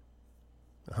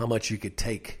 How much you could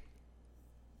take.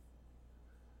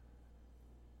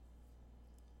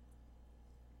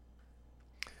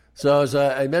 So as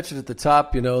I mentioned at the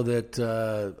top,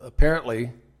 that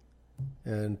apparently,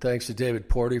 and thanks to David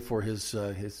Porty for his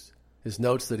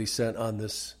notes that he sent on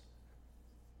this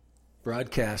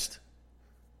broadcast,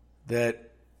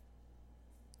 that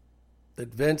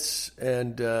Vince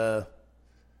and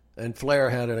Flair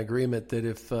had an agreement that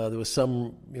if there was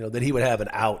some, that he would have an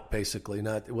out, basically.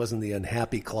 It wasn't the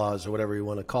unhappy clause or whatever you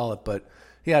want to call it, but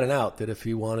he had an out that if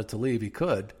he wanted to leave, he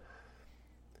could.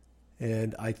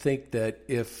 And I think that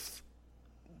if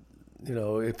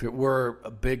it were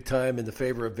a big time in the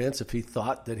favor of Vince, if he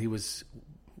thought that he was,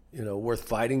 worth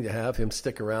fighting to have him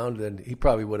stick around, then he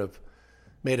probably would have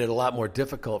made it a lot more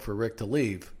difficult for Rick to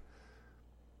leave.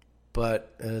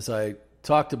 But as I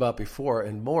talked about before,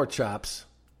 and more chops.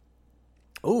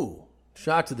 Ooh,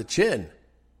 shot to the chin.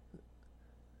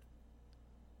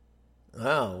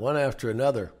 Wow, one after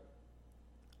another.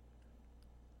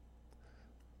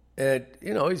 And,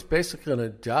 he's basically on a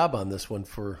job on this one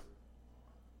for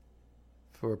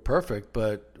Perfect,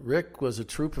 but Rick was a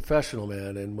true professional,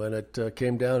 man, and when it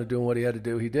came down to doing what he had to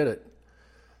do, he did it.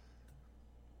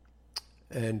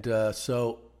 And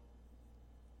so,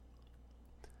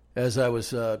 as I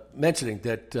was mentioning,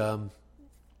 that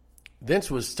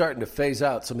Vince was starting to phase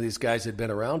out some of these guys that had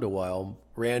been around a while.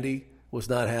 Randy was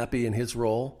not happy in his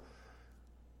role,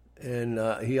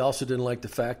 and he also didn't like the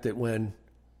fact that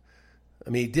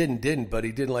he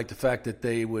didn't like the fact that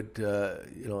they would,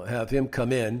 have him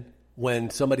come in when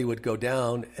somebody would go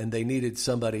down and they needed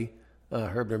somebody.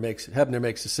 Hebner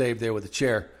makes a save there with a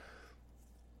chair.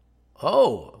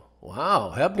 Oh,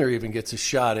 wow. Hebner even gets a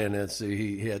shot in as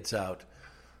he heads out.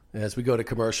 As we go to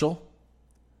commercial,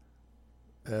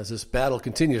 as this battle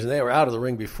continues, and they were out of the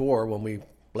ring before when we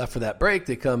left for that break,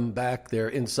 they come back, they're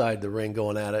inside the ring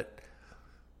going at it.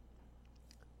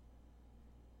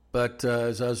 But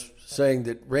as I was saying,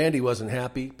 that Randy wasn't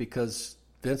happy because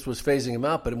Vince was phasing him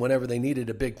out, but whenever they needed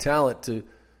a big talent to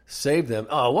save them,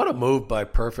 oh, what a move by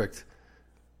Perfect.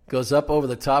 Goes up over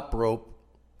the top rope,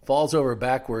 falls over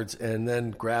backwards, and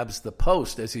then grabs the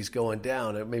post as he's going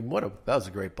down. I mean, that was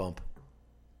a great bump.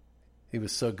 He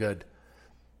was so good.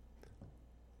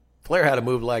 Flair had a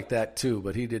move like that too,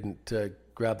 but he didn't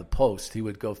grab the post. He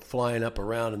would go flying up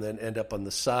around and then end up on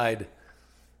the side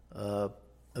of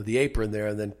the apron there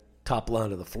and then topple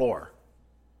onto the floor.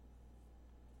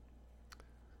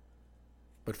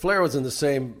 But Flair was in the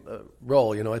same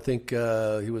role. I think he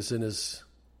was in his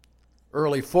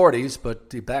early 40s, but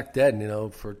back then,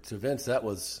 to Vince, that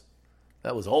was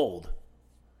old.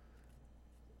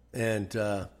 And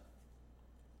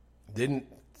didn't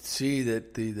see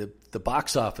that the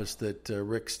box office that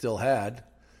Rick still had.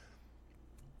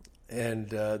 And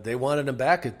they wanted him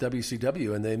back at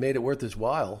WCW, and they made it worth his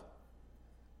while.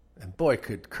 And boy,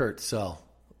 could Kurt sell.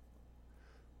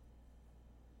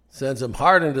 Sends him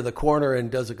hard into the corner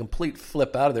and does a complete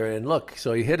flip out of there. And look,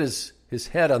 so he hit his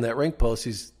head on that ring post.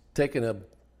 He's took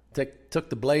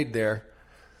the blade there,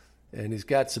 and he's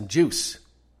got some juice.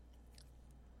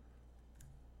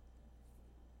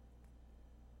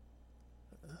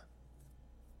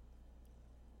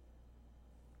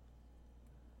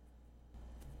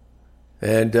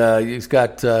 And he's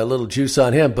got a little juice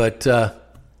on him, but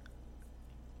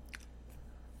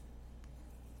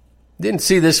didn't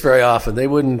see this very often. They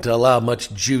wouldn't allow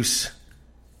much juice.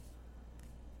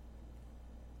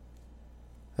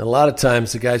 And a lot of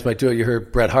times the guys might do it. You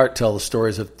heard Bret Hart tell the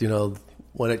stories of,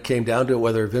 when it came down to it,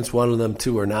 whether Vince wanted them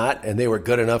to or not, and they were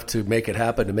good enough to make it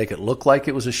happen, to make it look like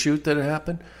it was a shoot that had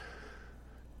happened.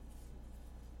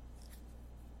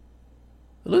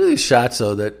 Look at these shots,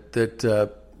 though,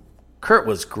 that Kurt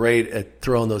was great at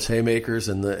throwing those haymakers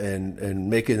and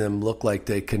making them look like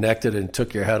they connected and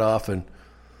took your head off. And,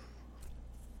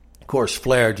 of course,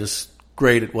 Flair just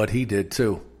great at what he did,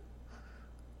 too.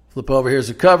 Flip over, here's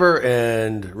the cover,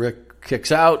 and Rick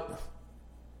kicks out.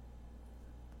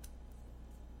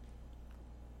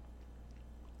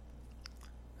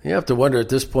 You have to wonder at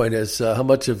this point is how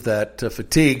much of that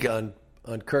fatigue on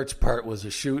Kurt's part was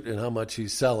a shoot and how much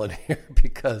he's selling here,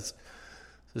 because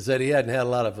he said he hadn't had a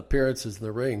lot of appearances in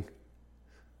the ring.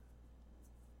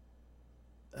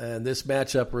 And this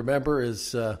matchup, remember,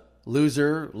 is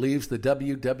loser leaves the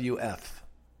WWF.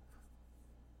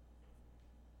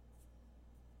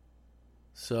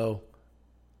 So,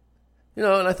 and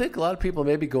I think a lot of people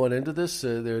maybe going into this,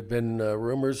 there had been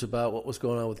rumors about what was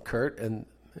going on with Kurt, and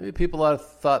maybe people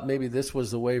thought maybe this was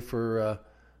the way for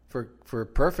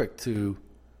Perfect to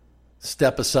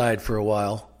step aside for a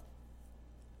while.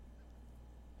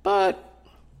 But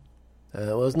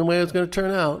that wasn't the way it was going to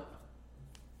turn out.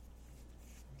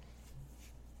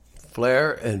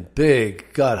 Flair and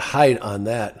big, got height on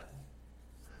that.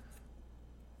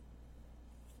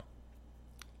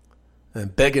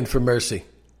 And begging for mercy.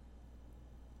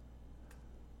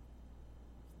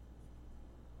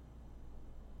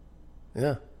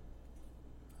 Yeah.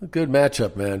 A good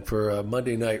matchup, man, for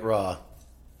Monday Night Raw.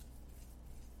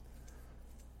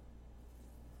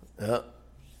 Yeah.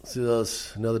 See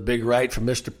those, another big right from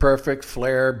Mr. Perfect.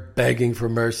 Flair begging for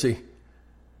mercy. Are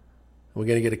we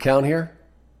going to get a count here?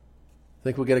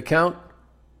 Think we'll get a count?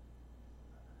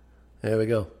 There we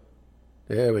go.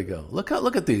 There we go. Look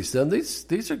at these.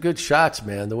 These are good shots,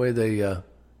 man. The way they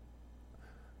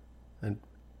and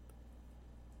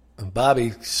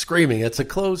Bobby screaming, it's a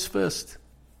closed fist.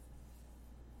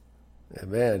 Yeah,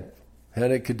 man,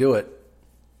 Hennig could do it.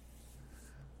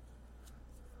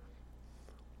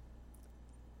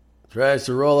 Tries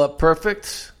to roll up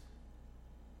Perfect.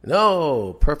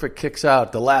 No, Perfect kicks out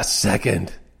at the last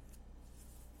second.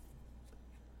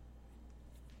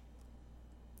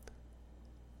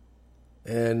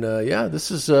 And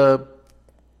this was a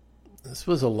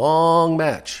long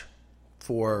match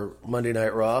for Monday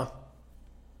Night Raw.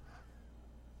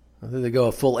 I think they go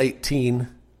a full 18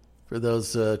 for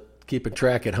those keeping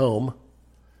track at home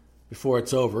before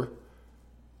it's over.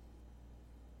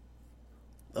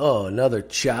 Oh, another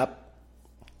chop.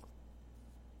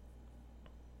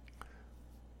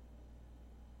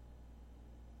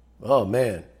 Oh,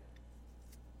 man.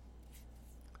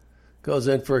 Goes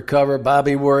in for a cover.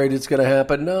 Bobby worried it's going to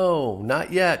happen. No,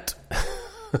 not yet.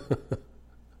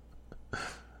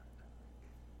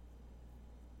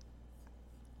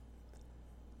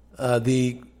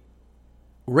 The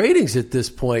ratings at this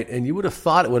point, and you would have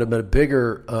thought it would have been a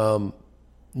bigger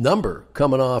number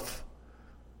coming off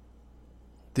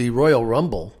the Royal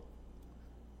Rumble.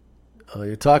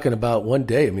 You're talking about one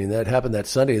day. I mean, that happened that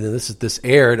Sunday, and then this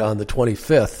aired on the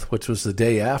 25th, which was the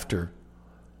day after.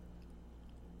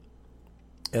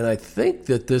 And I think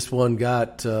that this one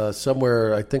got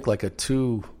somewhere, I think like a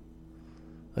 2,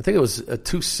 I think it was a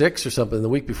 2-6 or something. The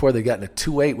week before they got in a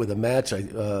 2-8 with a match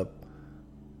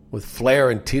with Flair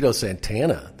and Tito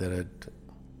Santana. That had,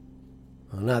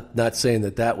 I'm not saying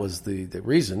that was the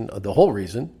reason, the whole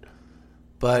reason,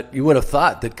 but you would have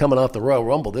thought that coming off the Royal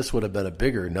Rumble, this would have been a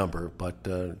bigger number, but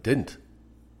didn't.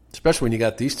 Especially when you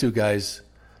got these two guys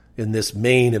in this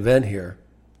main event here.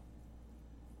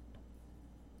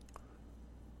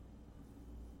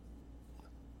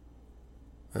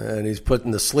 And he's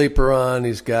putting the sleeper on.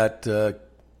 He's got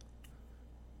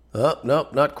Oh,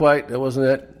 nope, not quite. That wasn't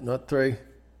it. Not 3.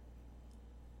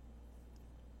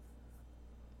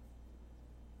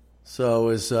 So it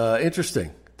was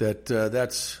interesting that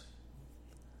that's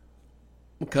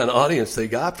what kind of audience they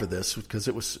got for this, because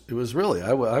it was really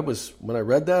I was when I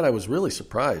read that, I was really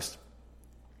surprised.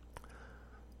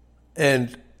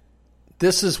 And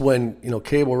this is when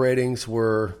cable ratings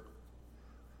were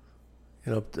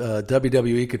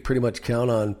WWE could pretty much count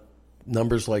on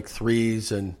numbers like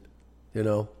 3s, and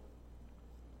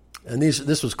and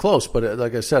this was close, but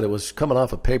like I said, it was coming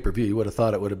off a pay-per-view. You would have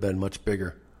thought it would have been much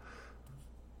bigger.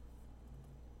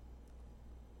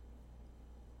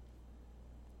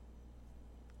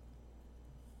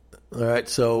 All right,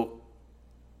 so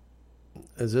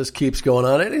as this keeps going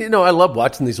on, and I love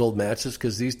watching these old matches,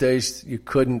 because these days you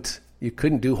couldn't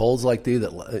do holds like these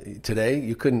today.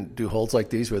 You couldn't do holds like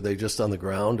these where they're just on the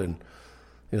ground, and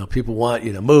people want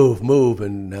you to move,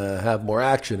 and have more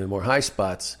action and more high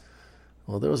spots.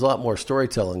 Well, there was a lot more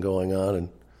storytelling going on, and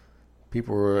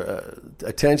people were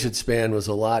attention span was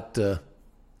a lot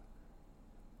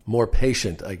more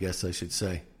patient, I guess I should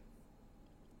say.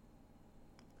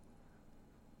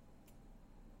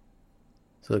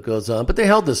 So it goes on. But they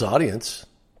held this audience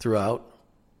throughout.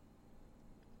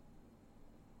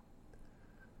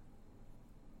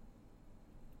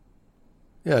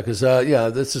 Yeah, because,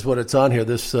 this is what it's on here.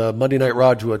 This Monday Night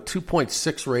Raw drew a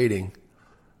 2.6 rating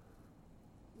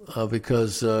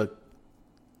because, and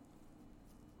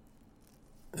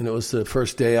it was the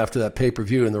first day after that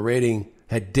pay-per-view, and the rating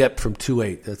had dipped from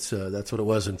 2.8. That's what it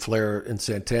was, and Flair and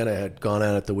Santana had gone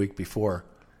at it the week before.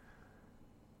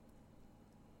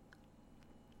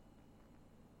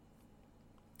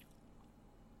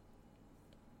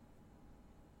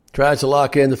 Tries to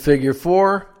lock in the figure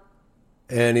 4,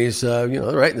 and he's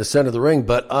right in the center of the ring.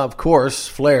 But of course,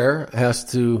 Flair has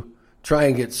to try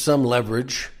and get some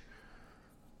leverage,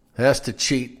 has to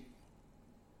cheat.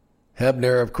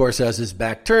 Hebner, of course, has his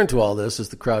back turned to all this as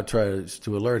the crowd tries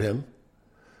to alert him.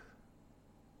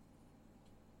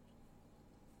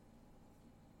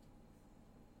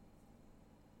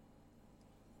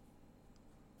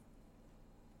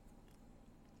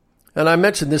 And I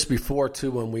mentioned this before,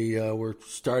 too, when we were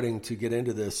starting to get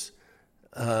into this.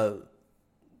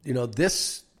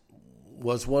 This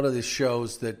was one of the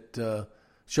shows that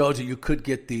showed you could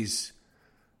get these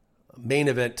main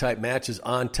event type matches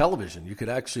on television. You could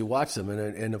actually watch them.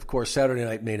 And of course, Saturday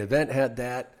Night Main Event had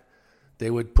that.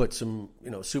 They would put some,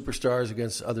 superstars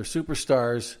against other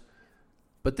superstars.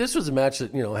 But this was a match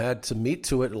that, had some meat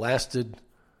to it. It lasted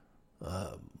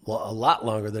a lot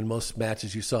longer than most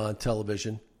matches you saw on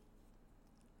television.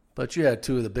 But you had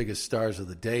two of the biggest stars of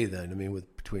the day then. I mean,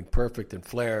 between Perfect and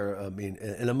Flair,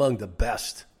 and among the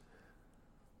best.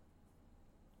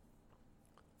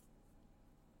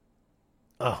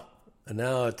 Oh, and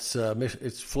now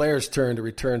it's Flair's turn to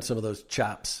return some of those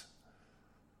chops.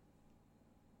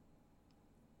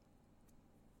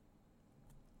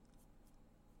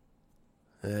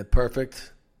 And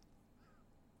Perfect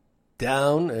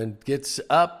down and gets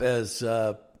up as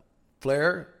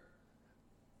Flair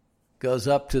goes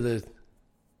up to the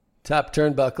top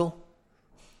turnbuckle,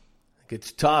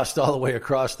 gets tossed all the way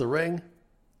across the ring.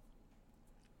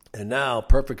 And now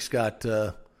Perfect's got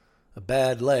a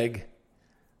bad leg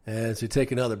as they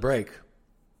take another break.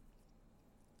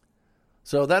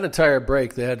 So that entire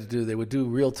break they would do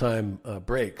real-time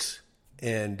breaks.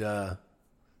 And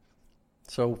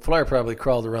so Flair probably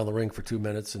crawled around the ring for 2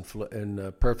 minutes,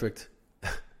 and Perfect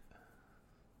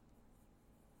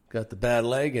got the bad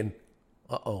leg, and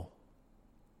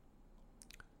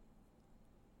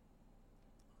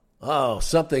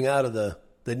something out of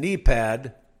the knee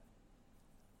pad.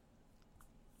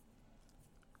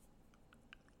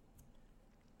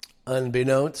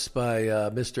 Unbeknownst by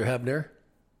Mr. Hebner.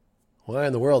 Why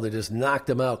in the world? They just knocked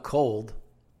him out cold.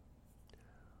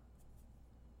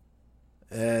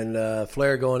 And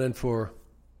Flair going in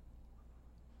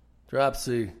drops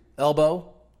the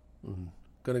elbow.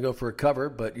 Going to go for a cover,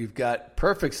 but you've got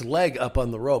Perfect's leg up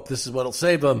on the rope. This is what'll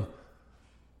save him.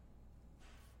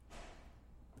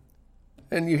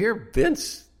 And you hear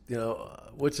Vince,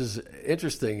 which is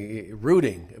interesting,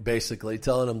 rooting, basically,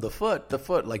 telling him the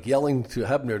foot, like yelling to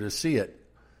Hebner to see it.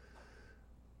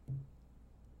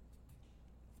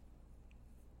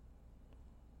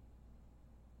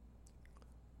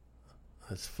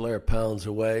 As Flair pounds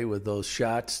away with those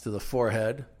shots to the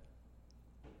forehead.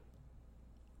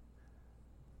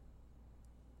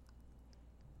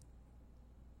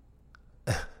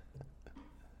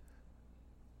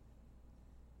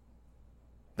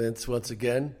 Vince once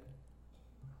again.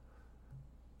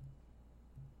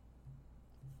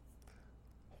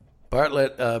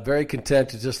 Bartlett, very content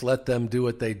to just let them do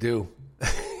what they do.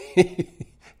 He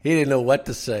didn't know what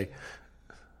to say.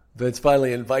 Vince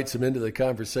finally invites him into the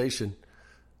conversation.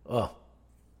 Oh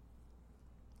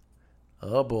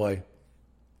boy.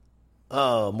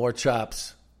 Oh, more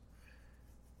chops.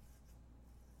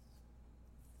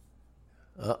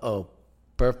 Uh-oh.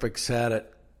 Perfect's had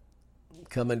it.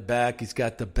 Coming back. He's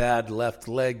got the bad left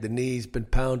leg. The knee's been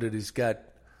pounded. He's got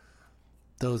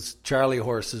those Charlie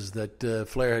horses that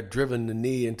Flair had driven the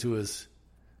knee into his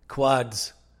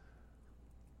quads.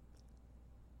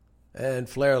 And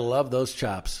Flair loved those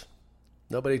chops.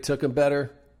 Nobody took him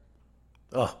better.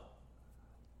 Oh.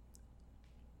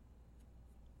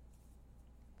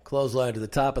 Clothesline to the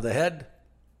top of the head.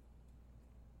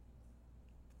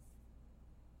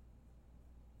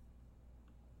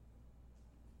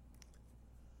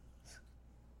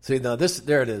 See, now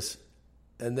there it is.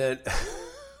 And then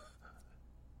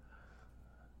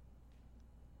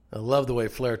I love the way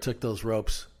Flair took those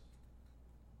ropes.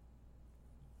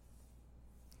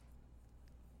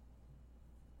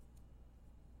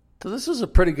 So this was a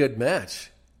pretty good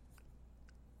match.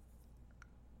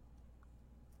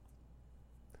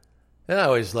 And I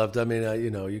always loved,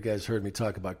 you guys heard me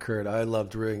talk about Kurt. I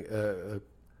loved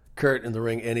Kurt in the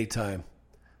ring anytime.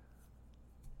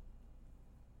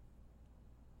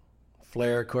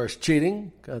 Flair, of course,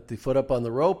 cheating. Got the foot up on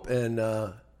the rope, and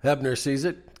Hebner sees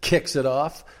it, kicks it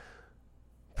off.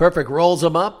 Perfect rolls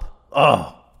him up.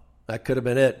 Oh, that could have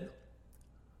been it.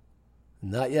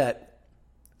 Not yet.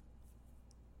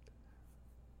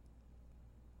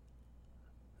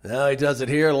 Now he does it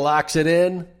here, locks it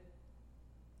in.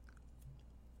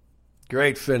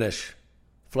 Great finish.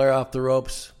 Flair off the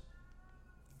ropes.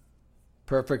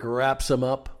 Perfect wraps him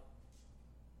up.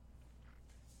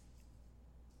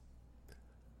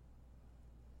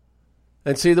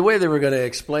 And see, the way they were going to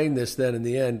explain this then in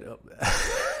the end,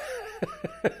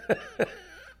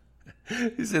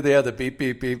 he said they had the beep,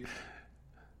 beep, beep.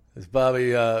 As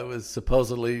Bobby was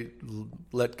supposedly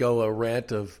let go a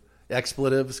rant of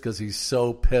expletives because he's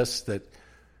so pissed that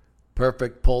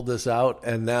Perfect pulled this out,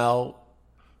 and now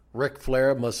Ric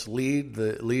Flair must leave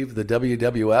the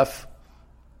WWF.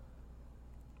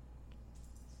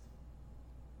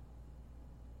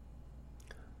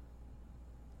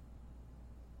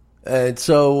 And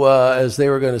so as they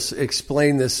were going to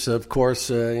explain this, of course,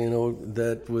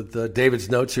 that with David's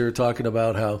notes here talking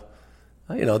about how,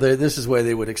 this is where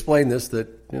they would explain this, that,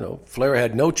 Flair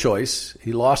had no choice.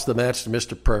 He lost the match to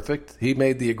Mr. Perfect. He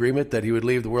made the agreement that he would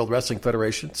leave the World Wrestling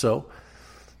Federation. So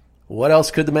what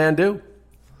else could the man do?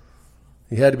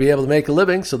 He had to be able to make a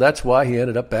living, so that's why he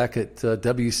ended up back at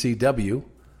WCW.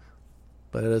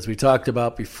 But as we talked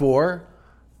about before,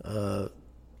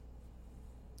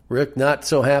 Rick not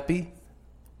so happy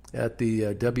at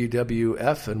the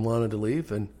WWF and wanted to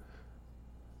leave. And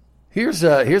here's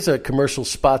a commercial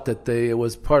spot that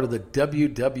was part of the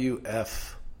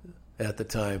WWF at the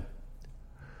time.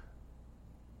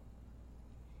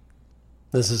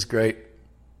 This is great.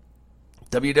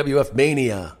 WWF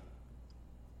Mania.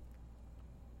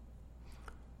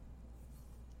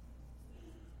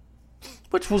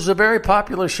 Which was a very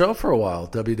popular show for a while,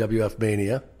 WWF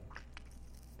Mania.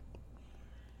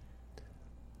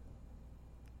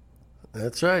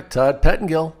 That's right, Todd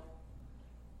Pettengill.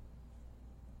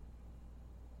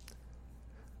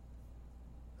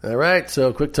 All right,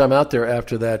 so quick time out there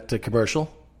after that commercial.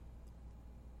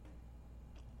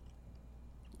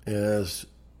 As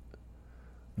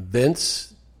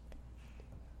Vince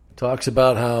talks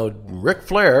about how Ric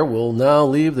Flair will now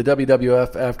leave the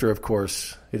WWF after, of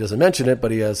course, he doesn't mention it,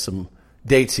 but he has some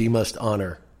dates he must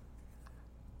honor.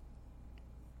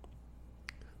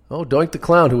 Oh, Doink the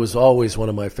Clown, who was always one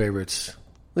of my favorites, at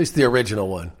least the original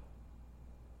one.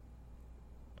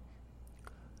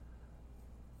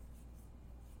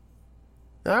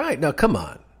 All right, now come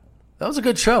on. That was a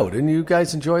good show. Didn't you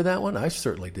guys enjoy that one? I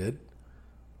certainly did.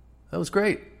 That was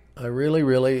great. I really,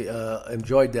 really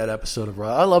enjoyed that episode of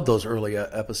Raw. I love those early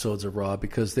episodes of Raw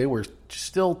because they were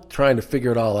still trying to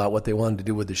figure it all out, what they wanted to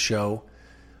do with the show.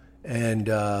 And,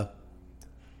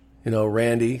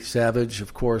 Randy Savage,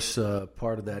 of course,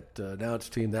 part of that announce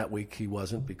team that week. He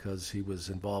wasn't because he was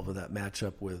involved with that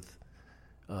matchup with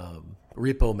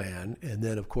Repo Man. And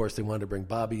then, of course, they wanted to bring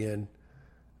Bobby in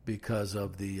because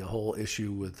of the whole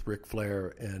issue with Ric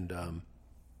Flair and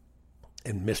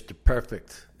Mr.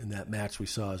 Perfect in that match we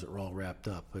saw as it all wrapped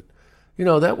up. But,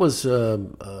 that was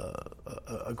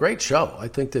a great show. I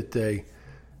think that they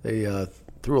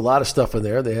threw a lot of stuff in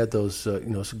there. They had those,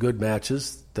 some good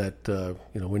matches that,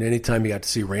 when anytime you got to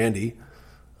see Randy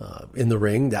in the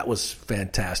ring, that was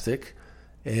fantastic.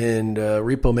 And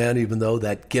Repo Man, even though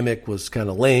that gimmick was kind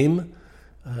of lame,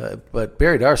 but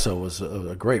Barry Darsow was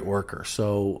a great worker.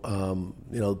 So,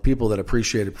 people that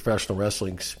appreciated professional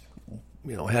wrestling,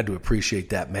 had to appreciate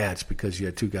that match because you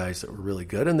had two guys that were really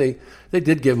good. And they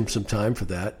did give him some time for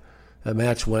that. That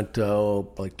match went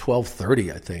like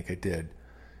 12:30, I think it did.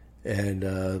 And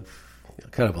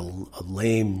kind of a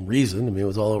lame reason. I mean, it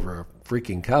was all over a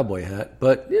freaking cowboy hat.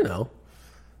 But,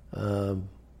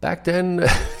 back then,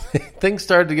 things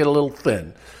started to get a little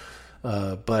thin.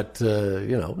 But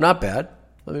not bad.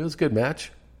 I mean, it was a good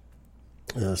match,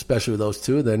 especially with those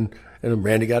two. And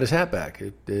Randy got his hat back.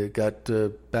 It got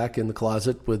back in the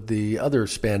closet with the other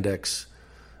spandex,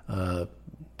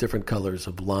 different colors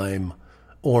of lime,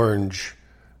 orange,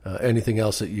 anything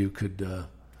else that you could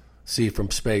see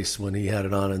from space when he had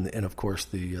it on, and of course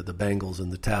the bangles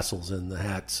and the tassels and the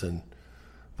hats and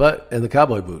the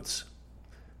cowboy boots.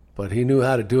 But he knew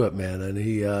how to do it, man, and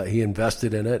he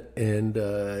invested in it, and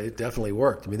it definitely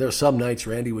worked. I mean, there were some nights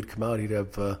Randy would come out, he'd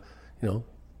have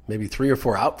maybe 3 or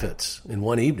 4 outfits in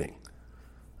one evening,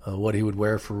 what he would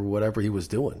wear for whatever he was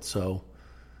doing. So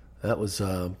that was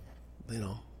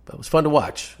that was fun to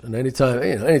watch. And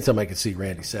anytime I could see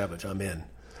Randy Savage, I'm in.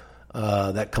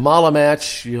 That Kamala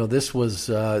match, this was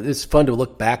it's fun to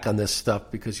look back on this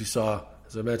stuff because you saw,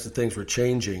 as I mentioned, things were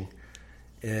changing,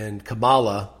 and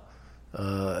Kamala.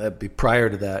 Prior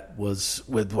to that was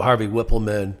with Harvey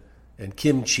Whippleman and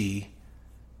Kimchi,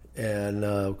 and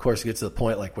of course it gets to the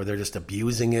point like where they're just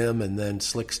abusing him, and then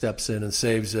Slick steps in and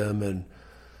saves him, and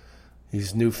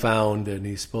he's newfound, and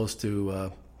he's supposed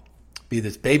to be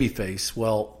this baby face.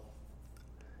 Well,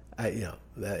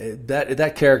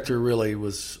 that character really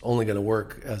was only going to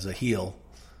work as a heel,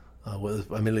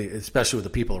 especially with the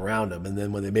people around him, and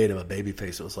then when they made him a baby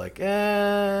face, it was like,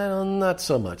 not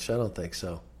so much. I don't think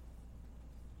so.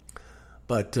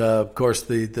 But of course,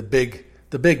 the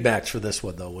big match for this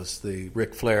one though was the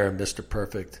Ric Flair and Mr.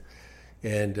 Perfect,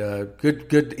 and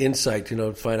good insight,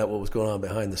 to find out what was going on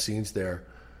behind the scenes there.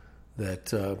 That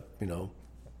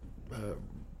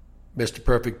Mr.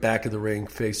 Perfect back in the ring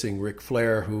facing Ric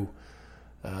Flair, who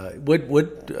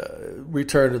would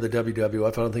return to the WWF.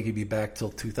 I don't think he'd be back till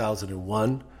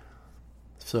 2001,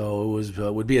 so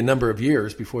it would be a number of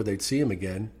years before they'd see him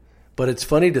again. But it's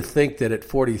funny to think that at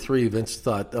 43, Vince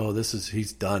thought,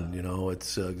 he's done.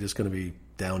 It's just going to be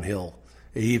downhill.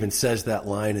 He even says that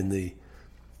line at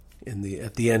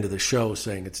the end of the show,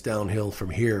 saying it's downhill from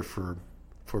here for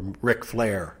Ric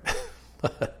Flair.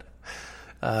 But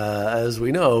as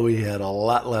we know, he had a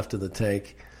lot left in the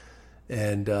tank,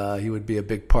 and he would be a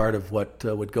big part of what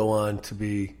would go on to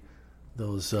be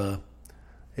those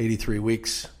 83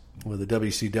 weeks with the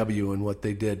WCW and what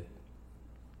they did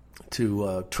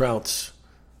to trounce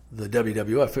the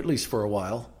WWF, at least for a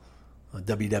while,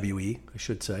 WWE, I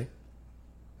should say.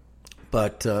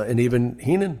 But and even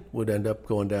Heenan would end up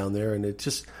going down there, and it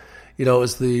just, it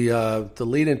was the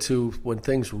lead into when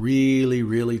things really,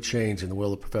 really changed in the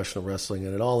world of professional wrestling,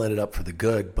 and it all ended up for the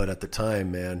good. But at the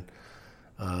time, man,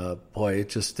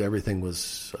 everything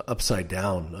was upside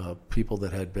down. People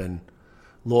that had been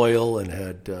loyal and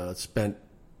had spent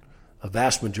a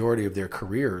vast majority of their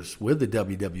careers with the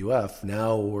WWF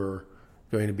now were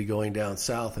going to be going down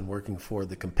south and working for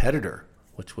the competitor,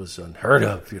 which was unheard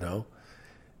of,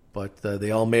 But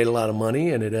they all made a lot of money,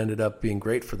 and it ended up being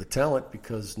great for the talent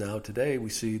because now today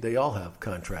we see they all have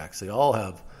contracts. They all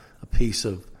have a piece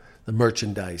of the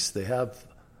merchandise. They have,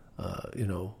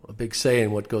 a big say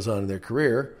in what goes on in their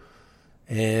career.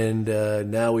 And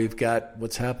now we've got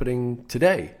what's happening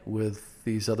today with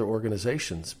these other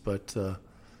organizations. But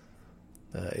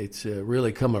it's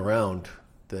really come around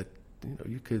that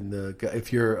you can,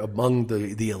 if you're among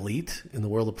the elite in the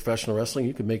world of professional wrestling,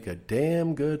 you can make a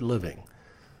damn good living.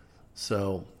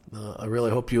 So I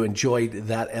really hope you enjoyed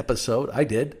that episode. I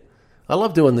did. I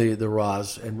love doing the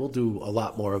Raws, and we'll do a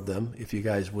lot more of them if you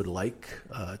guys would like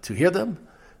to hear them.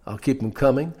 I'll keep them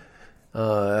coming.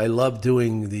 I love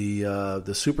doing the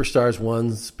Superstars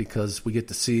ones because we get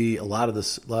to see a lot of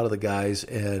the guys,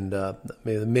 and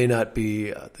they may not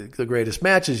be the greatest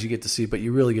matches you get to see, but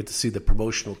you really get to see the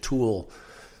promotional tool,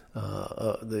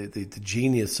 the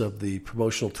genius of the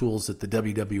promotional tools that the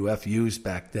WWF used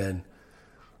back then,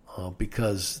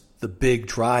 because the big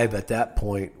drive at that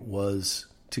point was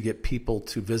to get people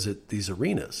to visit these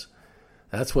arenas.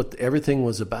 That's what everything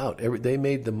was about. They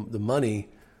made the money.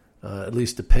 At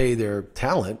least to pay their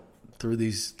talent through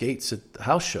these gates at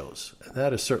house shows. And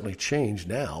that has certainly changed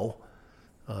now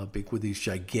with these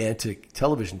gigantic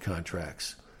television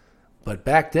contracts. But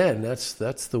back then, that's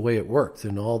the way it worked.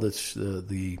 And all this,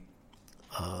 the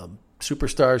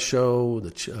Superstars show,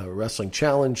 the Wrestling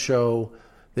Challenge show,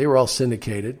 they were all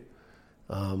syndicated.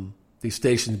 These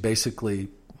stations basically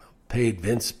paid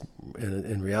Vince,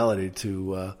 in reality,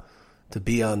 to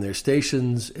be on their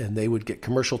stations, and they would get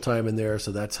commercial time in there,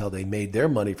 so that's how they made their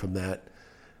money from that.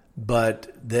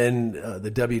 But then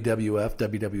the WWF,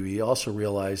 WWE also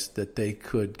realized that they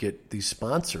could get these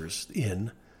sponsors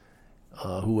in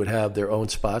who would have their own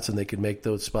spots, and they could make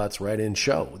those spots right in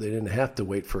show. They didn't have to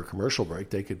wait for a commercial break.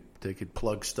 They could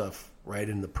plug stuff right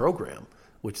in the program,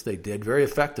 which they did very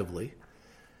effectively,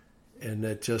 and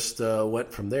it just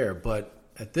went from there. But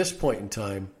at this point in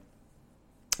time,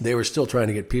 they were still trying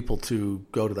to get people to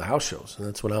go to the house shows, and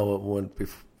that's when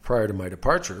prior to my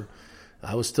departure,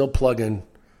 I was still plugging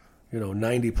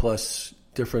 90 plus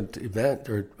different event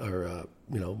or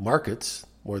markets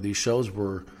where these shows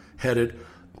were headed.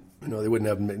 They wouldn't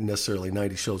have necessarily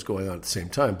 90 shows going on at the same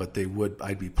time, but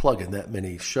I'd be plugging that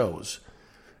many shows.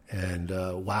 And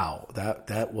wow,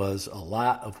 that was a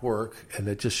lot of work, and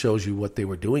it just shows you what they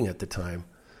were doing at the time.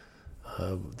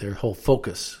 Their whole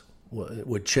focus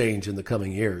would change in the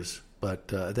coming years.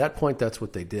 But at that point, that's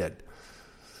what they did.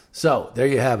 So there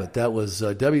you have it. That was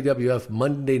WWF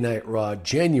Monday Night Raw,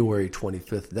 January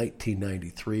 25th,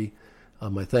 1993.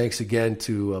 My thanks again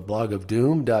to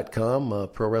blogofdoom.com,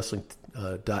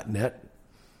 prowrestling.net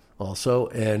also,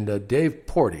 and Dave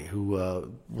Porty, who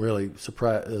really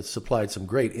supplied some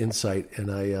great insight,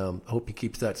 and I hope he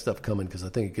keeps that stuff coming because I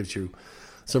think it gives you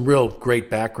some real great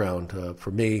background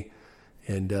for me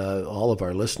and all of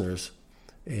our listeners.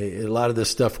 A lot of this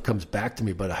stuff comes back to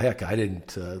me, but heck, I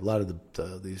didn't. A lot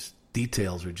of these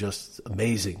details are just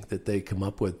amazing that they come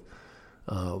up with.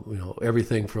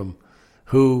 Everything from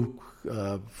who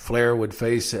Flair would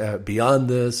face beyond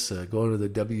this, going to the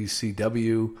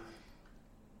WCW.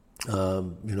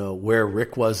 Where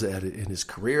Rick was in his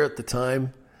career at the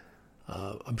time.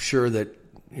 I'm sure that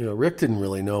Rick didn't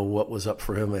really know what was up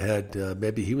for him ahead.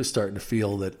 Maybe he was starting to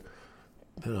feel that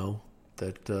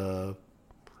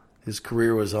his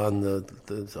career was on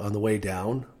the way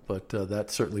down, but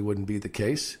that certainly wouldn't be the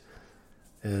case.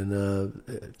 And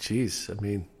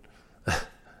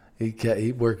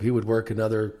he would work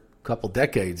another couple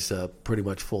decades pretty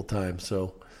much full time.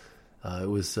 So it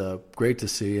was great to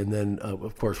see. And then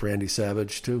of course Randy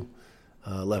Savage too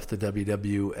left the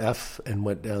WWF and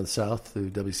went down south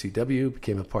to WCW,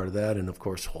 became a part of that, and of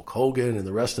course Hulk Hogan and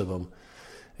the rest of them,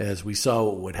 as we saw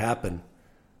what would happen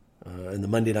in the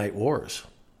Monday Night Wars.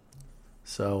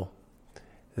 So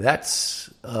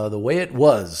that's the way it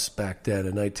was back then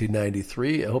in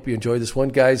 1993. I hope you enjoyed this one,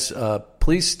 guys.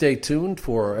 Please stay tuned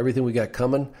for everything we got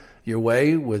coming your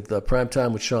way with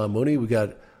Primetime with Sean Mooney. We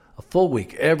got a full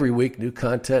week, every week, new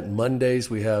content. Mondays,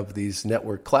 we have these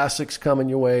network classics coming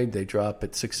your way. They drop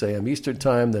at 6 a.m. Eastern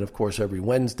Time. Then, of course, every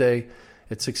Wednesday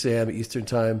at 6 a.m. Eastern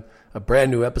Time, a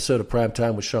brand new episode of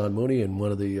Primetime with Sean Mooney and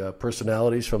one of the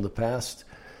personalities from the past,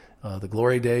 the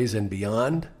glory days and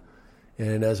beyond.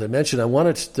 And as I mentioned, I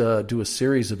wanted to do a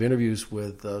series of interviews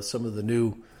with some of the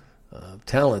new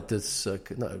talent that's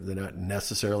they're not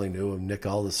necessarily new, and Nick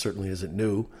Aldis certainly isn't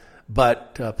new,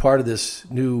 but part of this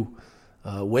new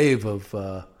wave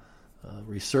of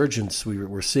resurgence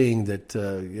we're seeing that,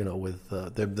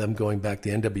 with them going back to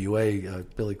NWA,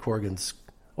 Billy Corgan's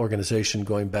organization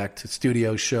going back to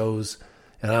studio shows.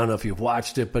 And I don't know if you've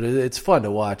watched it, but it's fun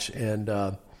to watch. And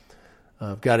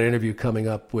I've got an interview coming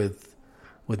up with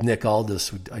Nick Aldis,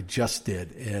 who I just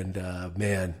did. And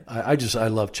man, I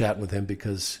love chatting with him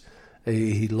because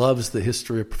he loves the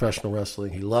history of professional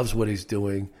wrestling. He loves what he's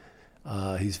doing.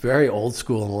 He's very old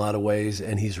school in a lot of ways,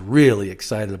 and he's really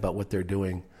excited about what they're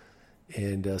doing.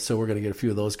 And so we're going to get a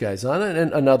few of those guys on.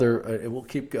 And another, we'll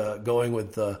keep going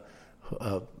with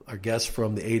our guests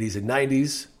from the 80s and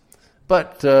 90s.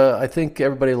 But I think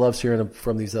everybody loves hearing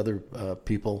from these other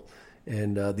people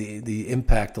and the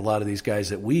impact a lot of these guys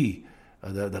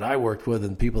that I worked with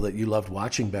and people that you loved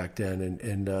watching back then,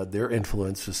 and their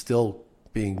influence is still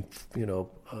being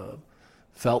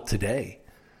felt today.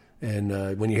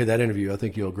 And when you hear that interview, I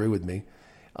think you'll agree with me.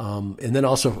 And then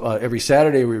also every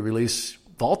Saturday we release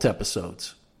Vault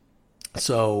episodes.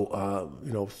 So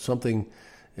something.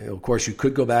 Of course, you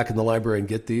could go back in the library and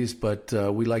get these, but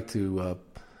we like to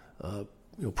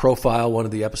profile one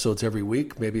of the episodes every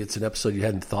week. Maybe it's an episode you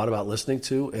hadn't thought about listening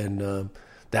to, and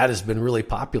that has been really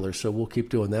popular. So we'll keep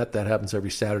doing that. That happens every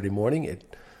Saturday morning at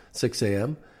 6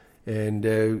 a.m. And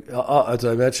as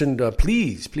I mentioned,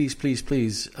 please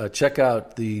check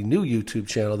out the new YouTube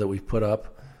channel that we've put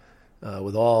up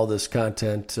with all this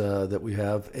content that we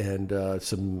have, and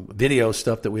some video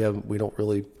stuff that we don't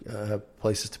really have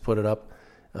places to put it up.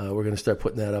 We're going to start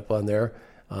putting that up on there.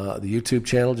 The YouTube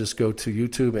channel, just go to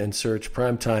YouTube and search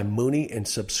Primetime Mooney and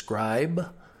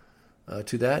subscribe.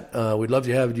 to that. We'd love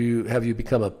to have you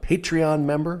become a Patreon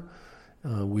member.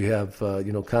 We have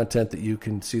content that you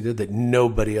can see there that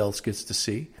nobody else gets to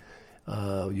see.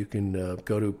 You can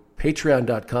go to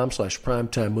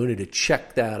patreon.com/PrimetimeMooney to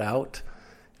check that out.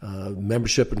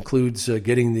 Membership includes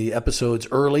getting the episodes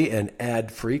early and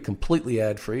ad-free, completely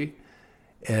ad-free.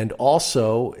 And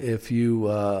also, if you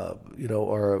are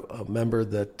a member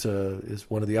that is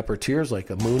one of the upper tiers, like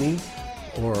a Mooney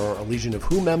or a Legion of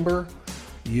Who member,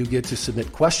 you get to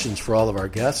submit questions for all of our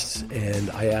guests, and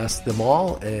I ask them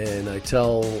all, and I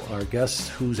tell our guests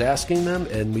who's asking them,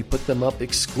 and we put them up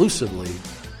exclusively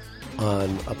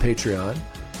on a Patreon.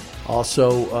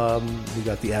 Also, we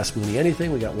got the Ask Mooney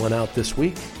Anything. We got one out this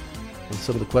week with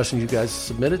some of the questions you guys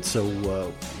submitted, so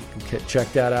you can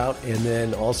check that out. And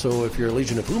then also, if you're a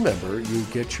Legion of Who member, you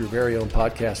get your very own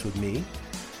podcast with me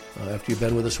after you've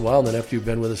been with us a while, and then after you've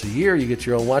been with us a year, you get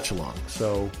your own watch-along.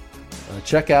 So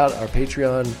check out our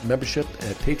Patreon membership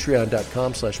at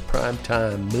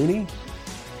patreon.com/PrimetimeMooney.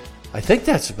 I think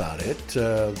that's about it,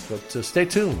 but stay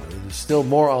tuned. There's still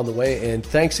more on the way, and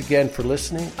thanks again for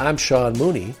listening. I'm Sean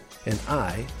Mooney, and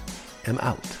I am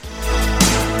out.